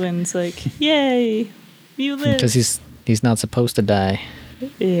too, and it's like, yay, you live. Because he's not supposed to die.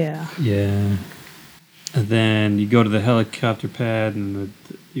 Yeah. Yeah. And then you go to the helicopter pad and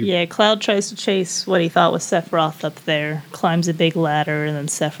Yeah, Cloud tries to chase what he thought was Sephiroth up there, climbs a big ladder, and then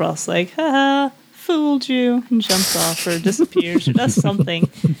Sephiroth's like, haha, fooled you, and jumps off or disappears or does something.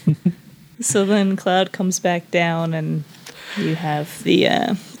 So then Cloud comes back down, and you have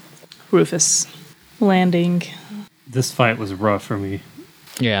the Rufus landing. This fight was rough for me.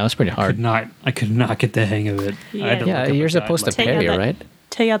 Yeah, it was pretty hard. I could not get the hang of it. Yeah. I had to Yeah, look up you're a supposed to guide, Take parry, out that- right?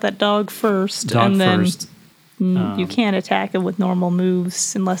 Take out that dog first, Dog and then first. you can't attack him with normal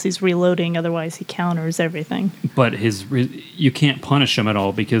moves unless he's reloading, otherwise he counters everything. But you can't punish him at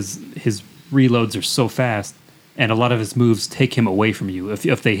all because his reloads are so fast, and a lot of his moves take him away from you.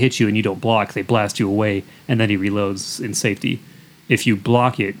 If they hit you and you don't block, they blast you away, and then he reloads in safety. If you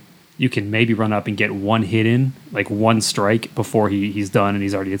block it, you can maybe run up and get one hit in, like one strike before he's done and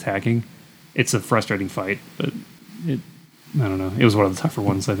he's already attacking. It's a frustrating fight, but I don't know. It was one of the tougher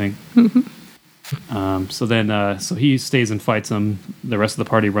ones, I think. So he stays and fights him. The rest of the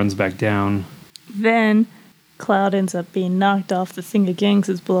party runs back down. Then Cloud ends up being knocked off the thing again because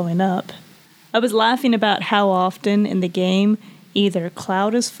it's blowing up. I was laughing about how often in the game either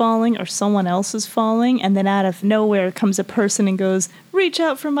Cloud is falling or someone else is falling, and then out of nowhere comes a person and goes, reach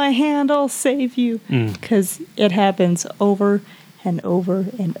out for my hand, I'll save you. Because it happens over and over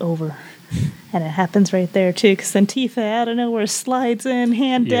and over. And it happens right there too, because then Tifa out of nowhere slides in,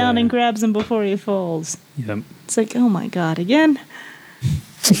 hand down, Yeah. and grabs him before he falls. Yep. It's like, oh my god, again?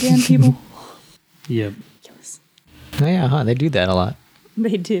 Again, people? Yep. Oh, yeah, huh? They do that a lot.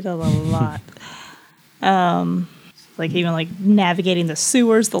 They did a lot. Like even like navigating the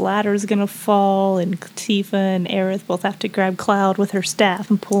sewers, the ladder's gonna fall, and Tifa and Aerith both have to grab Cloud with her staff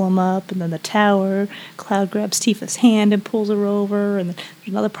and pull him up, and then the tower, Cloud grabs Tifa's hand and pulls her over, and then there's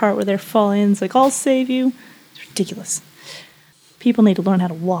another part where they're falling. It's like, I'll save you. It's ridiculous. People need to learn how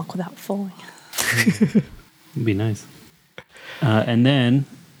to walk without falling. It'd be nice. And then,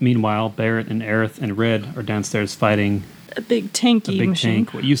 meanwhile, Barrett and Aerith and Red are downstairs fighting A big tanky a big machine.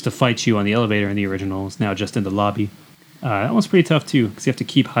 tank. What used to fight you on the elevator in the original is now just in the lobby. That one's pretty tough too, because you have to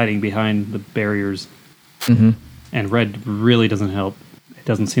keep hiding behind the barriers. Mm-hmm. And Red really doesn't help. It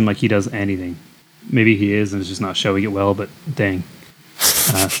doesn't seem like he does anything. Maybe he is, and it's just not showing it well, but dang.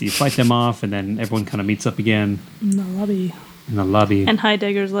 So you fight them off, and then everyone kind of meets up again In the lobby. in the lobby, And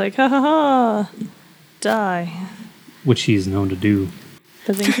Heidegger's like, ha ha ha, die. which he's known to do.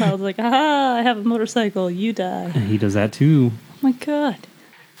 But then Cloud's like, aha, I have a motorcycle, you die. And he does that too. Oh my god.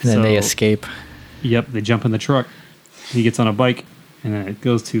 And then they So- escape. Yep, they jump in the truck. He gets on a bike, and then it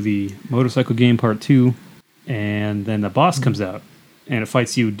goes to the motorcycle game part 2, and then the boss comes out. and it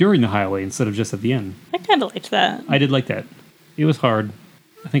fights you during the highway instead of just at the end. I kind of liked that. I did like that. It was hard.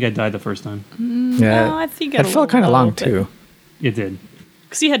 I think I died the first time. Yeah, No, I think it felt kind of long too. It did.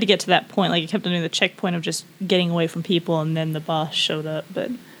 Because you had to get to that point. Like, you kept on doing the checkpoint of just getting away from people, and then the boss showed up.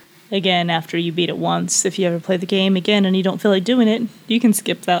 But again, after you beat it once, if you ever play the game again and you don't feel like doing it, you can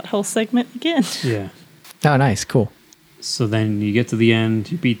skip that whole segment again. Yeah. Oh, nice, cool. So then you get to the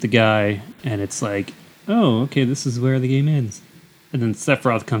end, you beat the guy, and it's like, oh, okay, this is where the game ends. And then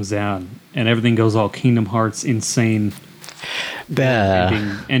Sephiroth comes down, and everything goes all Kingdom Hearts insane.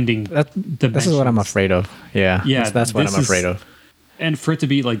 Ending this is what I'm afraid of. Yeah, that's what I'm afraid of. And for it to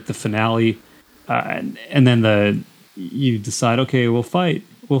be like the finale, and then you decide, okay, we'll fight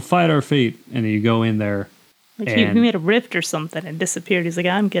our fate, and then you go in there. Like, he made a rift or something and disappeared. He's like,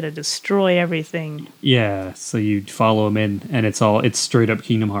 I'm gonna destroy everything. Yeah, so you follow him in, and it's straight up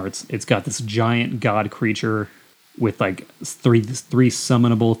Kingdom Hearts. It's got this giant god creature with like three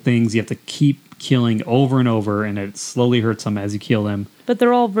summonable things you have to keep killing over and over, and it slowly hurts them as you kill them. But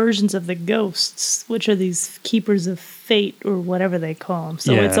they're all versions of the ghosts, which are these keepers of fate or whatever they call them.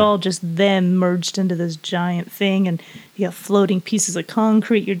 So it's all just them merged into this giant thing, and you have floating pieces of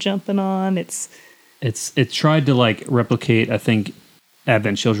concrete you're jumping on. It tried to like replicate, I think,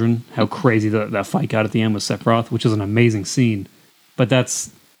 Advent Children, how crazy that fight got at the end with Sephiroth, which is an amazing scene. But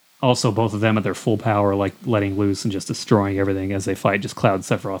that's also both of them at their full power, like letting loose and just destroying everything as they fight, just Cloud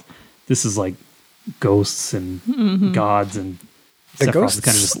Sephiroth. This is like ghosts and gods, and the Sephiroth ghosts is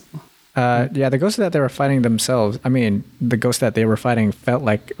kind of just... the ghosts that they were fighting themselves, I mean, the ghosts that they were fighting felt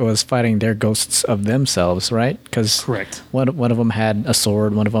like it was fighting their ghosts of themselves, right? Because correct. One of them had a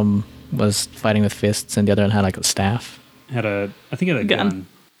sword, one of them was fighting with fists, and the other one had like a staff. I think it had a gun.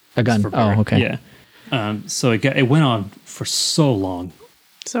 A gun. Oh, okay. Yeah. So it went on for so long.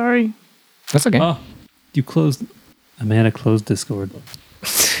 Sorry. That's okay. Oh, Amanda closed Discord.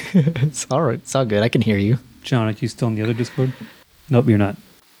 It's all right. It's all good. I can hear you. John, are you still on the other Discord? Nope, you're not.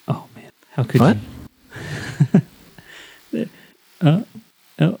 Oh, man. How could what? you?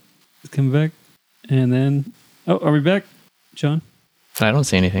 It's coming back. And then... Oh, are we back, John? I don't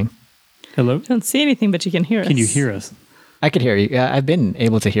see anything. Hello? I don't see anything, but you can hear us. Can you hear us? I could hear you. Yeah, I've been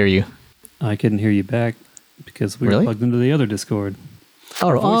able to hear you. I couldn't hear you back because we were plugged into the other Discord.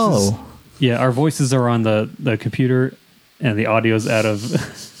 Oh. Yeah, our voices are on the computer, and the audio's out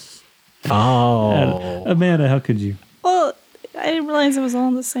of... Amanda, how could you? Well, I didn't realize it was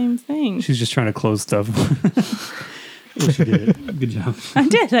all the same thing. She's just trying to close stuff. Well, she did it. Good job. I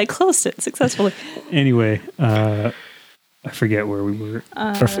did. I closed it successfully. Anyway, I forget where we were.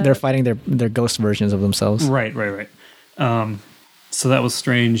 They're fighting their ghost versions of themselves. Right. So that was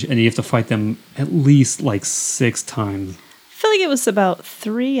strange, and you have to fight them at least like 6 times. I feel like it was about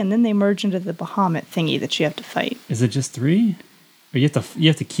 3, and then they merge into the Bahamut thingy that you have to fight. Is it just 3? Or you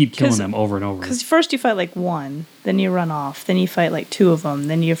have to keep killing them over and over? Because first you fight like 1, then you run off, then you fight like 2 of them,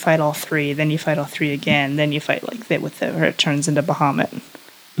 then you fight all 3, then you fight all 3 again, then you fight like that where it turns into Bahamut.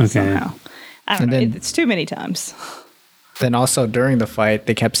 Okay. Somehow. I don't know. It's too many times. Then also during the fight,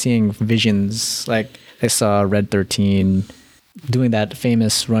 they kept seeing visions. Like they saw Red 13 doing that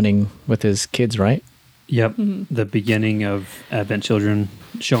famous running with his kids, right? Yep. Mm-hmm. The beginning of Advent Children,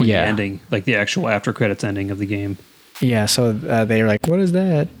 showing the ending, like the actual after credits ending of the game. Yeah, so they were like, "What is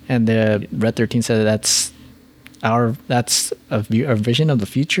that?" And the Red 13 said that's a vision of the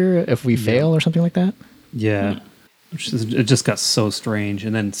future if we fail or something like that. Yeah, it just got so strange.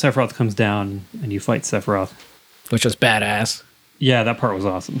 And then Sephiroth comes down, and you fight Sephiroth, which was badass. Yeah, that part was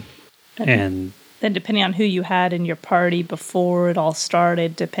awesome. And then depending on who you had in your party before it all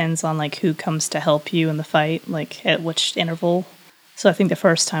started, depends on like who comes to help you in the fight, like at which interval. So I think the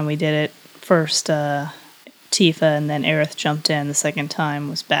first time we did it, Tifa and then Aerith jumped in. The second time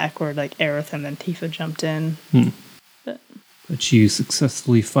was backward, like Aerith and then Tifa jumped in. But you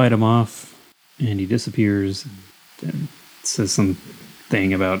successfully fight him off, and he disappears. And says some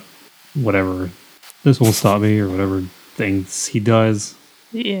thing about whatever, this won't stop me, or whatever things he does.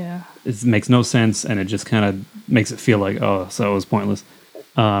 Yeah. It makes no sense, and it just kind of makes it feel like, oh, so it was pointless.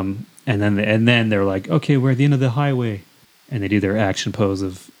 And then they're like, okay, we're at the end of the highway. And they do their action pose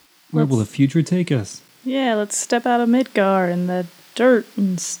of, where will the future take us? Yeah, let's step out of Midgar in the dirt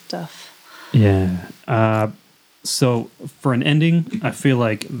and stuff. Yeah. So for an ending, I feel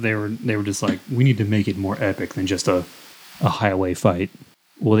like they were just like, we need to make it more epic than just a highway fight.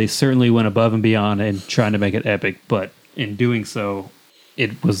 Well, they certainly went above and beyond in trying to make it epic, but in doing so,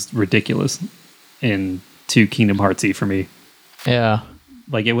 it was ridiculous and too Kingdom Heartsy for me. Yeah.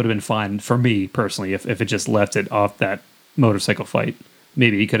 Like, it would have been fine for me personally if it just left it off that motorcycle fight.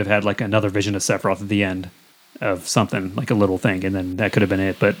 Maybe you could have had like another vision of Sephiroth at the end, of something, like a little thing, and then that could have been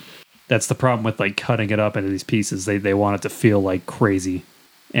it. But that's the problem with like cutting it up into these pieces. They want it to feel like crazy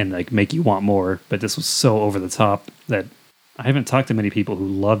and like make you want more. But this was so over the top that I haven't talked to many people who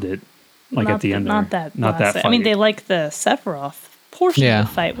loved it. Like not at the end, not there. that fight. I mean, they liked the Sephiroth portion of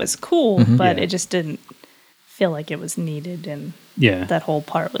the fight was cool, but it just didn't feel like it was needed, and that whole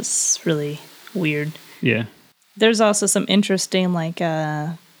part was really weird. Yeah. There's also some interesting like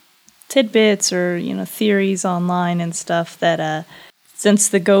tidbits or theories online and stuff that since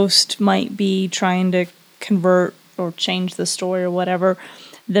the ghost might be trying to convert or change the story or whatever,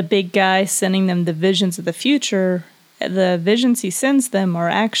 the big guy sending them the visions of the future, the visions he sends them are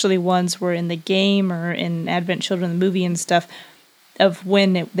actually ones where in the game or in Advent Children, the movie and stuff, of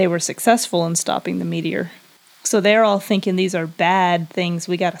when they were successful in stopping the meteor. So they're all thinking these are bad things.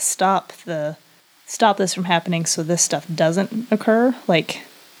 We got to stop this from happening so this stuff doesn't occur, like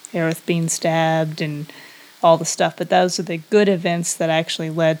Aerith being stabbed and all the stuff. But those are the good events that actually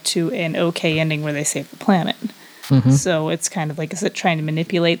led to an okay ending where they saved the planet. Mm-hmm. So it's kind of like, is it trying to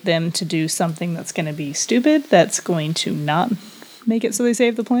manipulate them to do something that's going to be stupid, that's going to not make it so they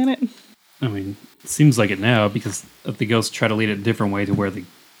save the planet? I mean, it seems like it now, because if the ghosts try to lead it a different way to where the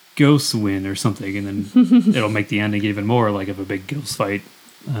ghosts win or something, and then it'll make the ending even more like of a big ghost fight.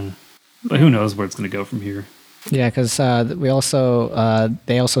 But who knows where it's going to go from here. Yeah, because they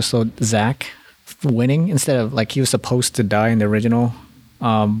also showed Zack winning instead of, like, he was supposed to die in the original,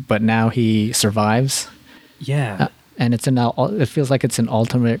 but now he survives. Yeah. And it feels like it's an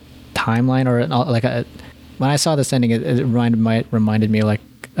alternate timeline, or when I saw this ending, it reminded me of like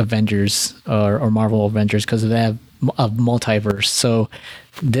Avengers or Marvel Avengers, because they have a multiverse. So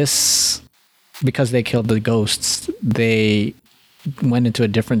this, because they killed the ghosts, they went into a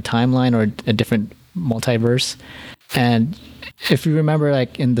different timeline or a different multiverse. And if you remember,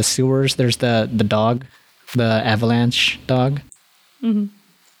 like in the sewers, there's the dog, the avalanche dog,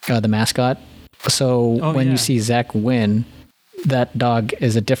 the mascot. So when you see Zack win, that dog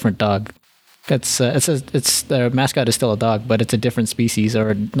is a different dog. It's the mascot is still a dog, but it's a different species,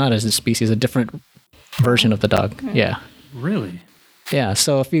 or not as a species, a different version of the dog. Yeah. Really? Yeah.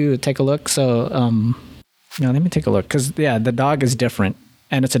 So if you take a look, let me take a look, because the dog is different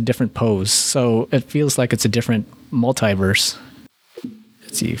and it's a different pose. So it feels like it's a different multiverse.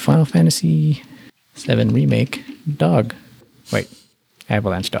 Let's see, Final Fantasy VII Remake dog. Wait,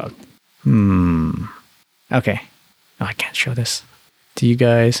 avalanche dog. Okay. Oh, I can't show this to you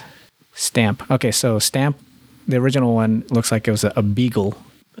guys. Stamp. Okay, so Stamp, the original one looks like it was a beagle.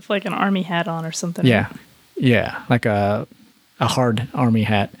 With like an army hat on or something. Yeah. Yeah, like a hard army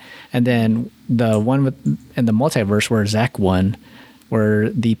hat. And then the one in the multiverse where Zack won, where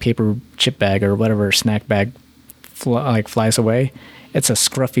the paper chip bag or whatever snack bag flies away, it's a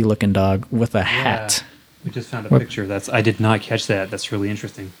scruffy looking dog with a hat. We just found a picture. I did not catch that. That's really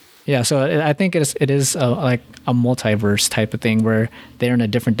interesting. Yeah, so I think it is like a multiverse type of thing where they're in a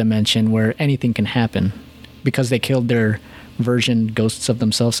different dimension where anything can happen, because they killed their version ghosts of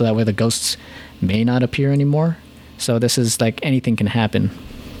themselves, so that way the ghosts may not appear anymore. So this is like anything can happen.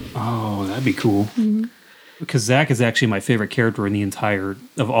 Oh, that'd be cool. Mm-hmm. Because Zack is actually my favorite character in the entire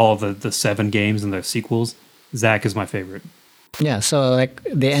of all of the 7 games and the sequels. Zack is my favorite. Yeah, so like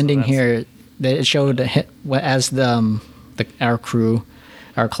the ending here, it showed as our crew,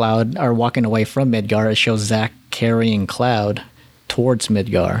 our Cloud, are walking away from Midgar. It shows Zack carrying Cloud towards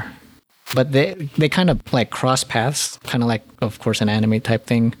Midgar. But they kind of like cross paths, kind of like, of course, an anime type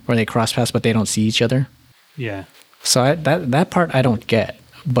thing where they cross paths, but they don't see each other. Yeah. So that part I don't get,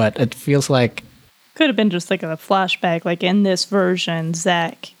 but it feels like could have been just like a flashback. Like in this version,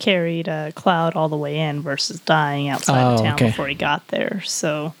 Zack carried Cloud all the way in versus dying outside of town before he got there.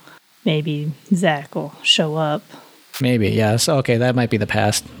 So maybe Zack will show up. Maybe, yeah. So okay, that might be the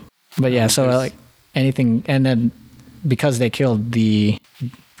past. But yeah, so like anything, and then because they killed the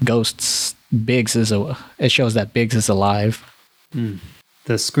ghosts, it shows that Biggs is alive. The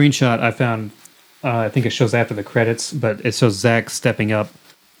screenshot I found, I think it shows after the credits, but it shows Zack stepping up,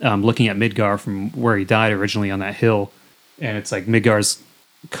 looking at Midgar from where he died originally on that hill, and it's like Midgar's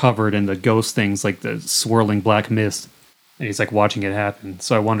covered in the ghost things, like the swirling black mist, and he's like watching it happen.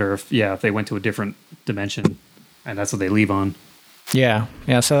 So I wonder if they went to a different dimension, and that's what they leave on. Yeah.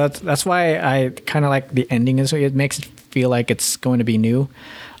 So that's why I kind of like the ending. It makes it feel like it's going to be new.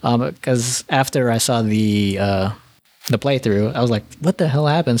 Because after I saw the playthrough, I was like, "What the hell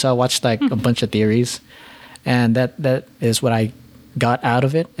happened?" So I watched like a bunch of theories, and that is what I got out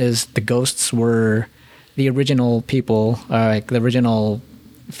of it. Is the ghosts were the original people, like the original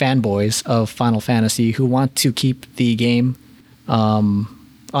fanboys of Final Fantasy who want to keep the game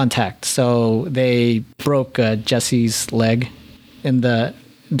untacked. So they broke Jesse's leg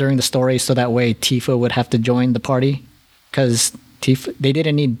during the story, so that way Tifa would have to join the party, because they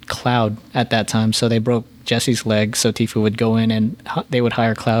didn't need Cloud at that time, so they broke Jesse's leg, so Tifa would go in and they would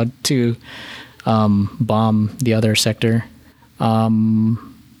hire Cloud to bomb the other sector.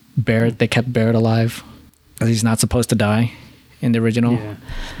 Barrett, they kept Barrett alive because he's not supposed to die in the original.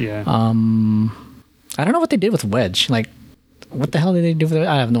 Yeah. I don't know what they did with Wedge. Like, what the hell did they do with it?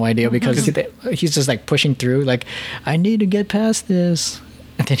 I have no idea, because he's just like pushing through, like, I need to get past this.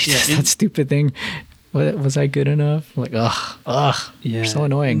 And then he does that stupid thing. Was I good enough? Like, ugh. Yeah. So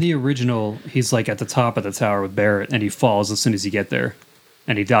annoying. In the original, he's like at the top of the tower with Barrett, and he falls as soon as you get there.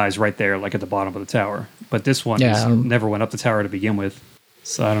 And he dies right there, like at the bottom of the tower. But this one never went up the tower to begin with.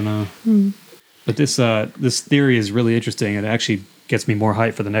 So I don't know. But this theory is really interesting. It actually gets me more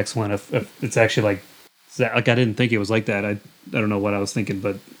hyped for the next one. If it's actually like I didn't think it was like that. I don't know what I was thinking,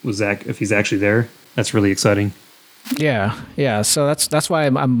 but was Zach, if he's actually there, that's really exciting. Yeah. So that's why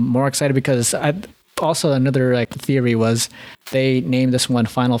I'm more excited, because also another like theory was they named this one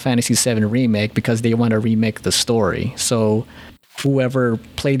Final Fantasy VII Remake because they want to remake the story. So whoever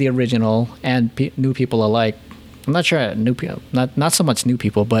played the original and new people alike, I'm not sure new people, not so much new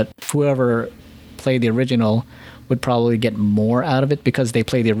people, but whoever played the original would probably get more out of it because they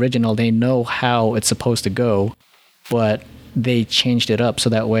play the original. They know how it's supposed to go, but they changed it up so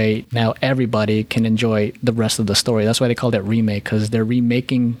that way now everybody can enjoy the rest of the story. That's why they called it remake, because they're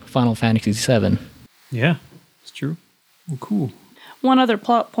remaking Final Fantasy VII. Yeah, it's true. Well, cool. One other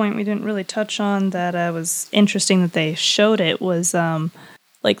plot point we didn't really touch on that was interesting that they showed it was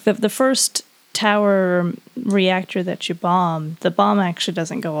like the first tower reactor that you bomb, the bomb actually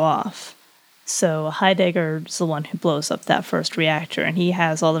doesn't go off. So Heidegger's the one who blows up that first reactor, and he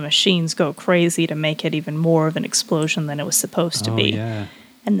has all the machines go crazy to make it even more of an explosion than it was supposed to be. Yeah.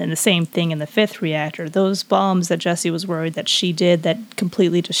 And then the same thing in the fifth reactor. Those bombs that Jessie was worried that she did that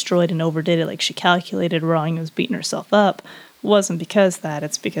completely destroyed and overdid it, like she calculated wrong and was beating herself up, wasn't because that.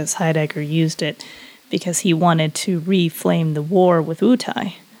 It's because Heidegger used it because he wanted to reflame the war with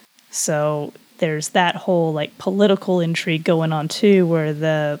Wutai. So there's that whole like political intrigue going on too, where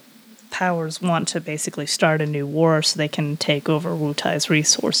the powers want to basically start a new war so they can take over Wutai's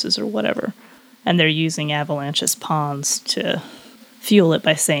resources or whatever. And they're using Avalanche's pawns to fuel it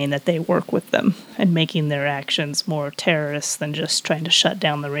by saying that they work with them and making their actions more terrorist than just trying to shut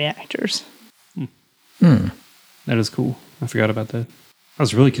down the reactors. That is cool. I forgot about that. That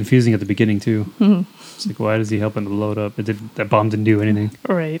was really confusing at the beginning too. It's like, why does he help him to load up? That bomb didn't do anything.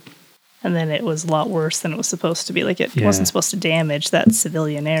 Right. And then it was a lot worse than it was supposed to be. Like, it wasn't supposed to damage that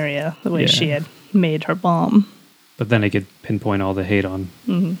civilian area the way she had made her bomb. But then it could pinpoint all the hate on,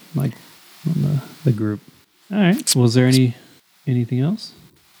 like, on the group. All right. Was there anything else?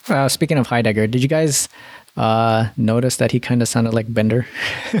 Speaking of Heidegger, did you guys notice that he kind of sounded like Bender?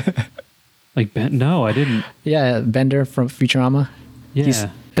 Like Ben? No, I didn't. Yeah, Bender from Futurama. Yeah.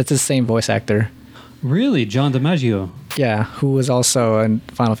 It's the same voice actor. Really? John DiMaggio? Yeah, who was also in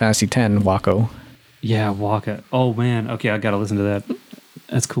Final Fantasy X, Wako. Yeah, Waka. Oh, man. Okay, I got to listen to that.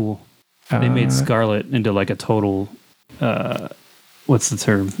 That's cool. They made Scarlet into like a total, what's the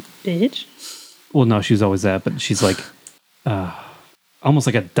term? Bitch? Well, no, she was always that, but she's like, almost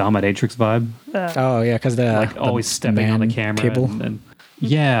like a dominatrix vibe. Oh, yeah, because the like always stepping on the camera. People. And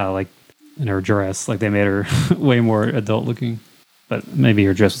yeah, like in her dress. Like they made her way more adult looking. But maybe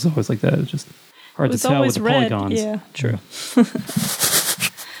her dress was always like that. It's just hard to tell with the polygons. Yeah, true.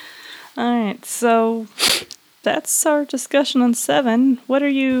 All right, so that's our discussion on 7. What are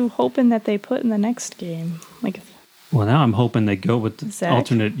you hoping that they put in the next game? Well, now I'm hoping they go with the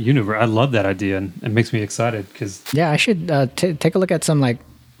alternate universe. I love that idea, and it makes me excited because I should take a look at some like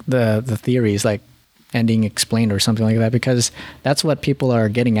the theories, like ending explained or something like that, because that's what people are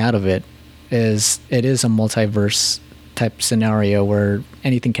getting out of it. It is a multiverse type scenario where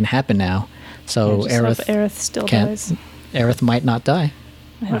anything can happen now. So Aerith still dies. Aerith might not die.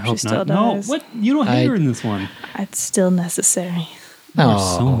 I hope she still dies. No, what? You don't hate her in this one. It's still necessary. You're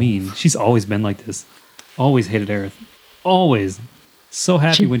so mean. She's always been like this. Always hated Aerith. Always. So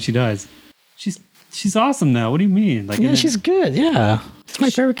happy when she dies. She's awesome now. What do you mean? Like, she's good. Yeah. It's my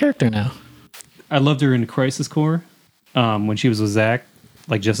favorite character now. I loved her in Crisis Core when she was with Zack,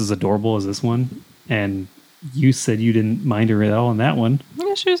 like just as adorable as this one. And you said you didn't mind her at all in that one.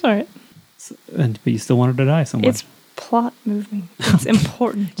 Yeah, she was all right. But you still wanted her to die somewhere. It's plot moving. It's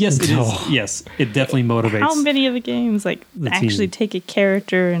important. Yes, it is. Yes, it definitely motivates. How many of the games actually take a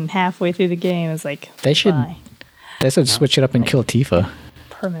character and halfway through the game is like they should switch it up and kill Tifa.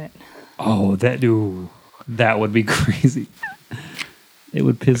 Permanent. Oh, that would be crazy. It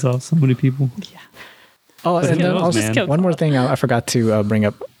would piss off so many people. Yeah. Oh, and who then knows, also man? one more thing I forgot to bring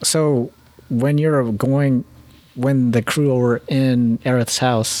up. So when the crew were in Aerith's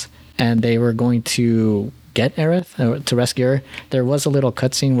house and they were going to get Aerith, to rescue her, there was a little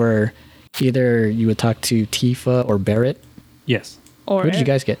cutscene where either you would talk to Tifa or Barrett. Yes. Or Who did you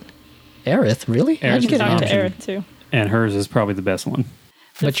guys get? Aerith, really? How'd you Aerith get was talk to option. Aerith too. And hers is probably the best one.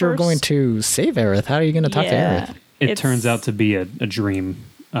 But you're going to save Aerith. How are you going to talk to Aerith? It turns out to be a dream.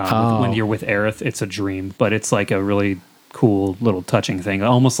 When you're with Aerith, it's a dream, but it's like a really cool little touching thing.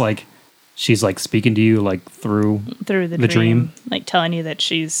 Almost like she's like speaking to you like through the dream. Like telling you that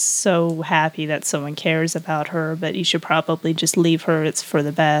she's so happy that someone cares about her, but you should probably just leave her. It's for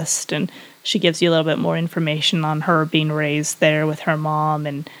the best. And she gives you a little bit more information on her being raised there with her mom,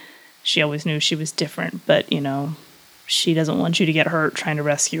 and she always knew she was different, but she doesn't want you to get hurt trying to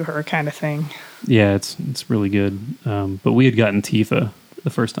rescue her, kind of thing. Yeah, it's really good. But we had gotten Tifa the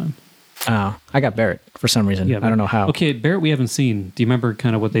first time. Oh, I got Barrett for some reason. Yeah, I don't know how. Okay, Barrett we haven't seen. Do you remember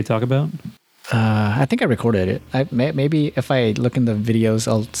kind of what they talk about? I think I recorded it. Maybe if I look in the videos,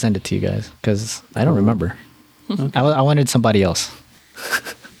 I'll send it to you guys because I don't remember. Okay. I wanted somebody else.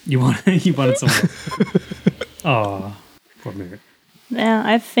 You wanted someone else. Aw, poor Barrett. Yeah,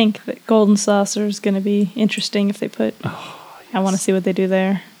 I think that Golden Saucer is going to be interesting if they put. Oh, yes. I want to see what they do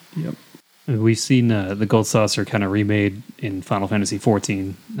there. Yep. We've seen the Gold Saucer kind of remade in Final Fantasy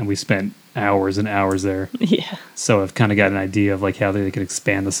XIV, and we spent hours and hours there. Yeah. So I've kind of got an idea of like how they could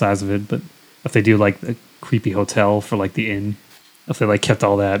expand the size of it. But if they do like the creepy hotel for like the inn, if they like kept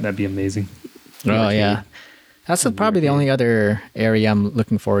all that, that'd be amazing. Oh yeah, that's probably the only other area I'm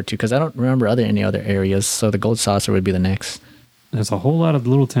looking forward to because I don't remember any other areas. So the Gold Saucer would be the next. There's a whole lot of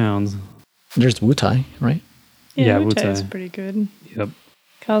little towns. There's Wutai, right? Yeah, Wutai is pretty good. Yep.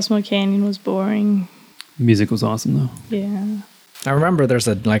 Cosmo Canyon was boring. Music was awesome though. Yeah. I remember there's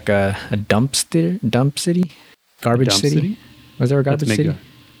a dump city, garbage city. Was there a garbage city?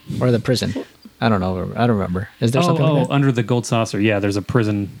 Or the prison? I don't know. I don't remember. Is there something like that? Under the Gold Saucer. Yeah, there's a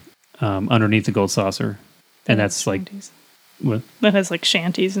prison underneath the Gold Saucer. And that's like... What? That has like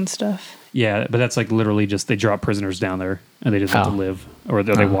shanties and stuff. Yeah, but that's like literally just they drop prisoners down there and they just have to live. Or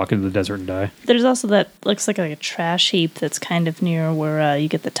they walk into the desert and die. There's also that looks like a trash heap that's kind of near where you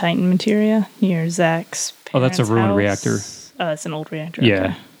get the Titan materia, near Zach's parents' Oh, that's a ruined house. reactor. Oh, it's an old reactor. Yeah,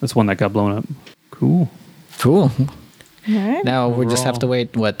 Okay. that's one that got blown up. Cool. Cool. All right. Now we just have to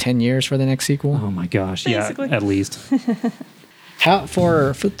wait 10 years for the next sequel. Oh my gosh! Basically. Yeah, at least. How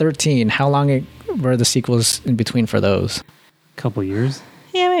for 13? How long were the sequels in between for those? Couple years.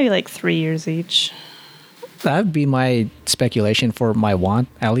 Yeah, maybe like 3 years each. That'd be my speculation for my want.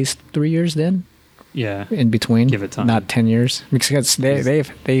 At least 3 years then. Yeah. In between. Give it time. Not 10 years because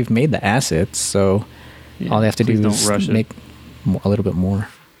they've made the assets, so all they have to do is make a little bit more.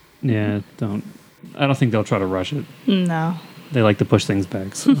 Yeah, don't. I don't think they'll try to rush it. No. They like to push things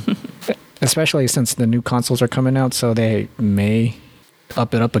back. So. Especially since the new consoles are coming out, so they may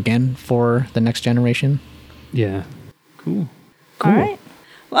up it up again for the next generation. Yeah. Cool. All right.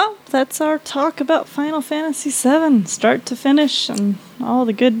 Well, that's our talk about Final Fantasy VII, start to finish, and all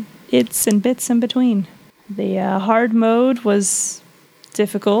the good its and bits in between. The hard mode was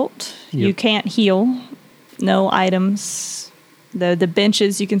difficult. Yep. You can't heal. No items. The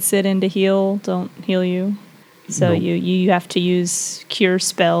benches you can sit in to heal don't heal you. So Nope. you have to use cure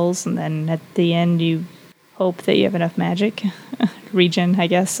spells, and then at the end you hope that you have enough magic. Regen, I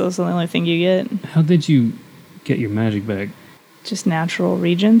guess, those are the only thing you get. How did you get your magic back? Just natural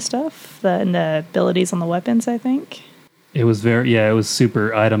regen stuff. And the abilities on the weapons, I think. It was it was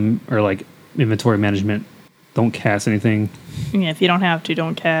super item or like inventory management. Don't cast anything. Yeah, if you don't have to,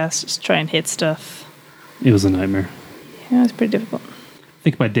 don't cast. Just try and hit stuff. It was a nightmare. Yeah, it's pretty difficult. I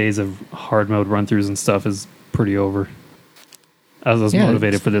think my days of hard mode run-throughs and stuff is pretty over. I was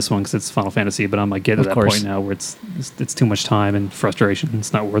motivated for this one because it's Final Fantasy, but I'm like getting to that point now where it's too much time and frustration.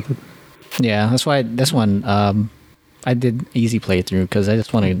 It's not worth it. Yeah, that's why this one I did easy playthrough because I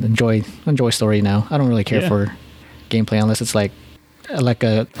just want to enjoy story now. I don't really care for gameplay unless it's like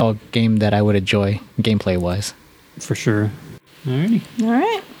a game that I would enjoy gameplay wise. For sure. Alrighty. All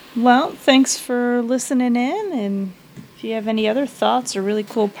right. Well, thanks for listening in. And if you have any other thoughts or really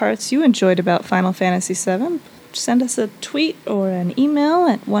cool parts you enjoyed about Final Fantasy VII, send us a tweet or an email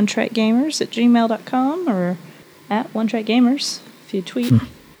at onetrackgamers@gmail.com or at onetrackgamers if you tweet.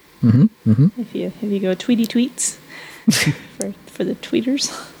 If you go tweety tweets for the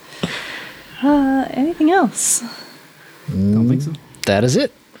tweeters. Anything else? Don't think so. That is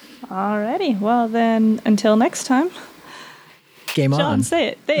it. Alrighty. Well, then, until next time. Game on. John, say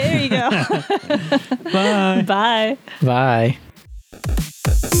it. There you go. Bye. Bye. Bye.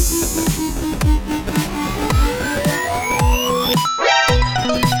 Bye.